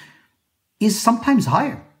workers is sometimes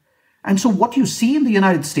higher. And so what you see in the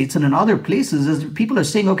United States and in other places is people are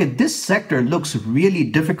saying, okay, this sector looks really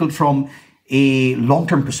difficult from a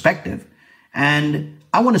long-term perspective, and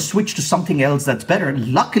I want to switch to something else that's better.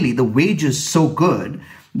 Luckily, the wage is so good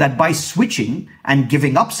that by switching and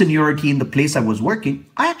giving up seniority in the place I was working,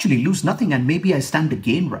 I actually lose nothing, and maybe I stand to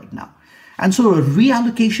gain right now. And so a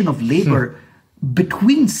reallocation of labor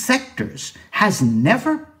between sectors has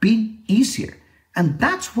never been easier. And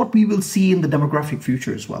that's what we will see in the demographic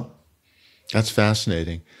future as well. That's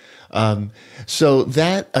fascinating. So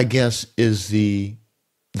that, I guess, is the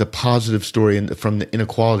positive story from the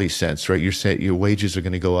inequality sense, right? You're saying your wages are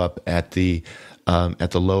going to go up at the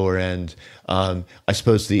lower end. I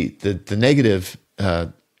suppose the negative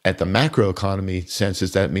at the macroeconomy sense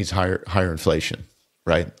is that means higher inflation,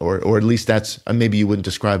 right? Or at least that's, maybe you wouldn't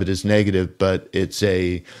describe it as negative, but it's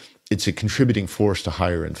a contributing force to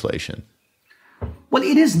higher inflation. Well,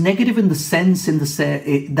 it is negative in the sense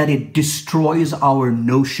that it destroys our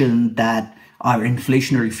notion that our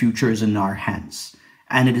inflationary future is in our hands.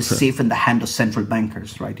 And it is safe in the hand of central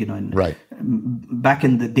bankers, right? Right. Back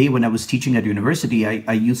in the day when I was teaching at university,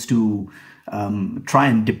 I used to try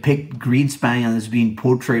and depict Greenspan as being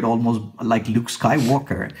portrayed almost like Luke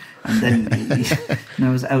Skywalker. And then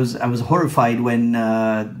I was horrified when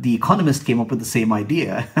the Economist came up with the same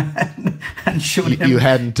idea and showed him. You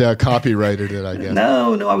hadn't copyrighted it, I guess.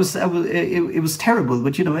 No, it was terrible.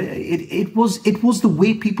 But it was the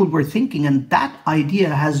way people were thinking, and that idea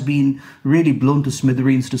has been really blown to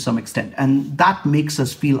smithereens to some extent, and that makes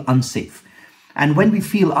us feel unsafe. And when we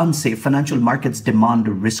feel unsafe, financial markets demand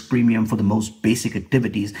a risk premium for the most basic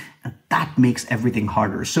activities, and that makes everything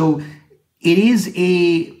harder. So it is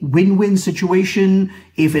a win-win situation.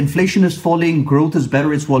 If inflation is falling, growth is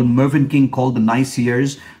better. It's what Mervyn King called the nice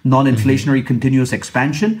years, non-inflationary continuous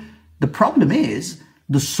expansion. The problem is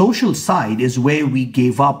the social side is where we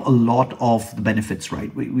gave up a lot of the benefits,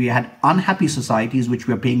 right? We had unhappy societies, which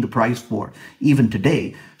we are paying the price for even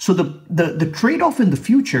today. So the trade-off in the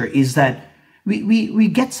future is that we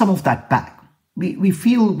get some of that back. We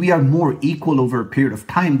feel we are more equal over a period of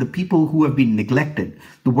time. The people who have been neglected,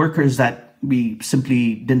 the workers that we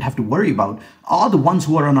simply didn't have to worry about, are the ones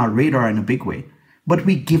who are on our radar in a big way. But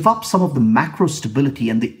we give up some of the macro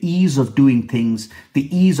stability and the ease of doing things,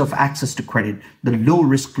 the ease of access to credit, the low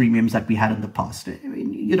risk premiums that we had in the past. I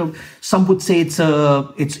mean, some would say it's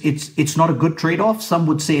not a good trade-off. Some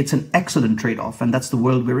would say it's an excellent trade-off, and that's the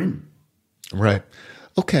world we're in. Right.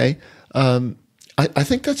 Okay. I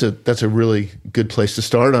think that's a really good place to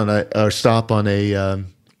start on or stop on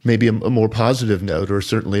maybe a more positive note, or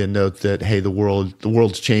certainly a note that, hey, the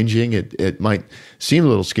world's changing. It might seem a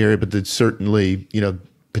little scary, but it's certainly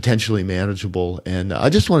potentially manageable. And I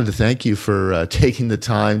just wanted to thank you for taking the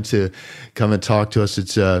time to come and talk to us.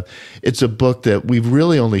 It's a book that we've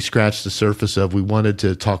really only scratched the surface of. We wanted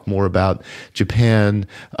to talk more about Japan,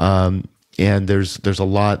 and there's a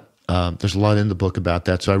lot. There's a lot in the book about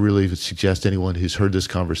that, so I really would suggest anyone who's heard this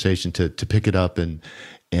conversation to pick it up and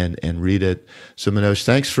read it. So Manoj,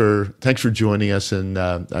 thanks for joining us, and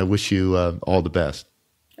I wish you all the best.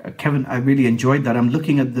 Kevin, I really enjoyed that. I'm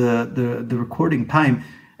looking at the recording time,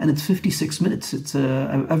 and it's 56 minutes.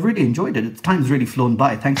 I've really enjoyed it. The time's really flown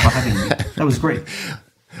by. Thanks for having me. That was great.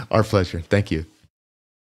 Our pleasure. Thank you.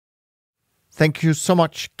 Thank you so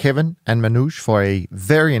much, Kevin and Manoj, for a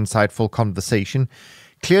very insightful conversation.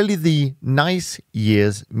 Clearly, the nice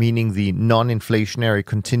years, meaning the non-inflationary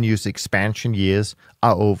continuous expansion years,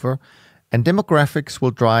 are over, and demographics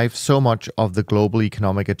will drive so much of the global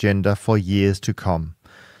economic agenda for years to come.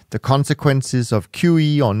 The consequences of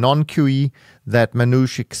QE or non-QE that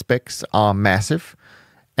Manoj expects are massive,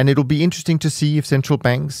 and it'll be interesting to see if central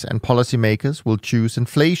banks and policymakers will choose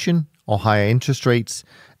inflation or higher interest rates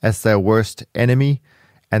as their worst enemy,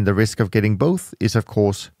 and the risk of getting both is, of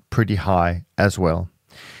course, pretty high as well.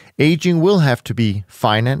 Aging will have to be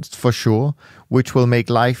financed for sure, which will make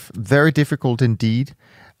life very difficult indeed.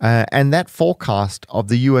 And that forecast of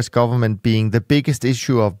the US government being the biggest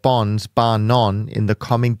issuer of bonds, bar none, in the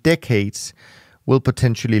coming decades will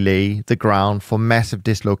potentially lay the ground for massive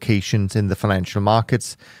dislocations in the financial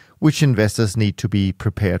markets, which investors need to be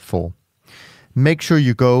prepared for. Make sure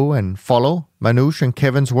you go and follow Manoj and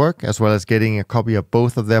Kevin's work, as well as getting a copy of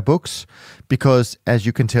both of their books, because as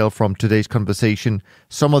you can tell from today's conversation,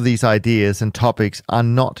 some of these ideas and topics are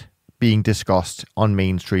not being discussed on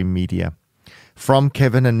mainstream media. From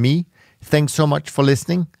Kevin and me, thanks so much for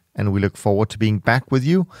listening, and we look forward to being back with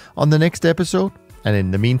you on the next episode. And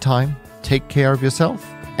in the meantime, take care of yourself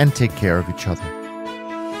and take care of each other.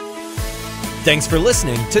 Thanks for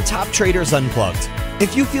listening to Top Traders Unplugged.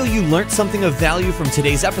 If you feel you learned something of value from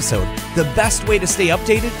today's episode, the best way to stay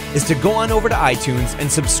updated is to go on over to iTunes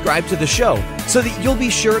and subscribe to the show so that you'll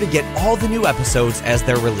be sure to get all the new episodes as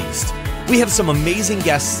they're released. We have some amazing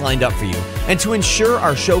guests lined up for you, and to ensure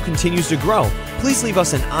our show continues to grow, please leave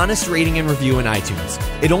us an honest rating and review in iTunes.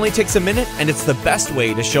 It only takes a minute, and it's the best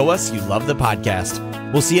way to show us you love the podcast.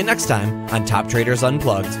 We'll see you next time on Top Traders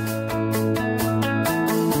Unplugged.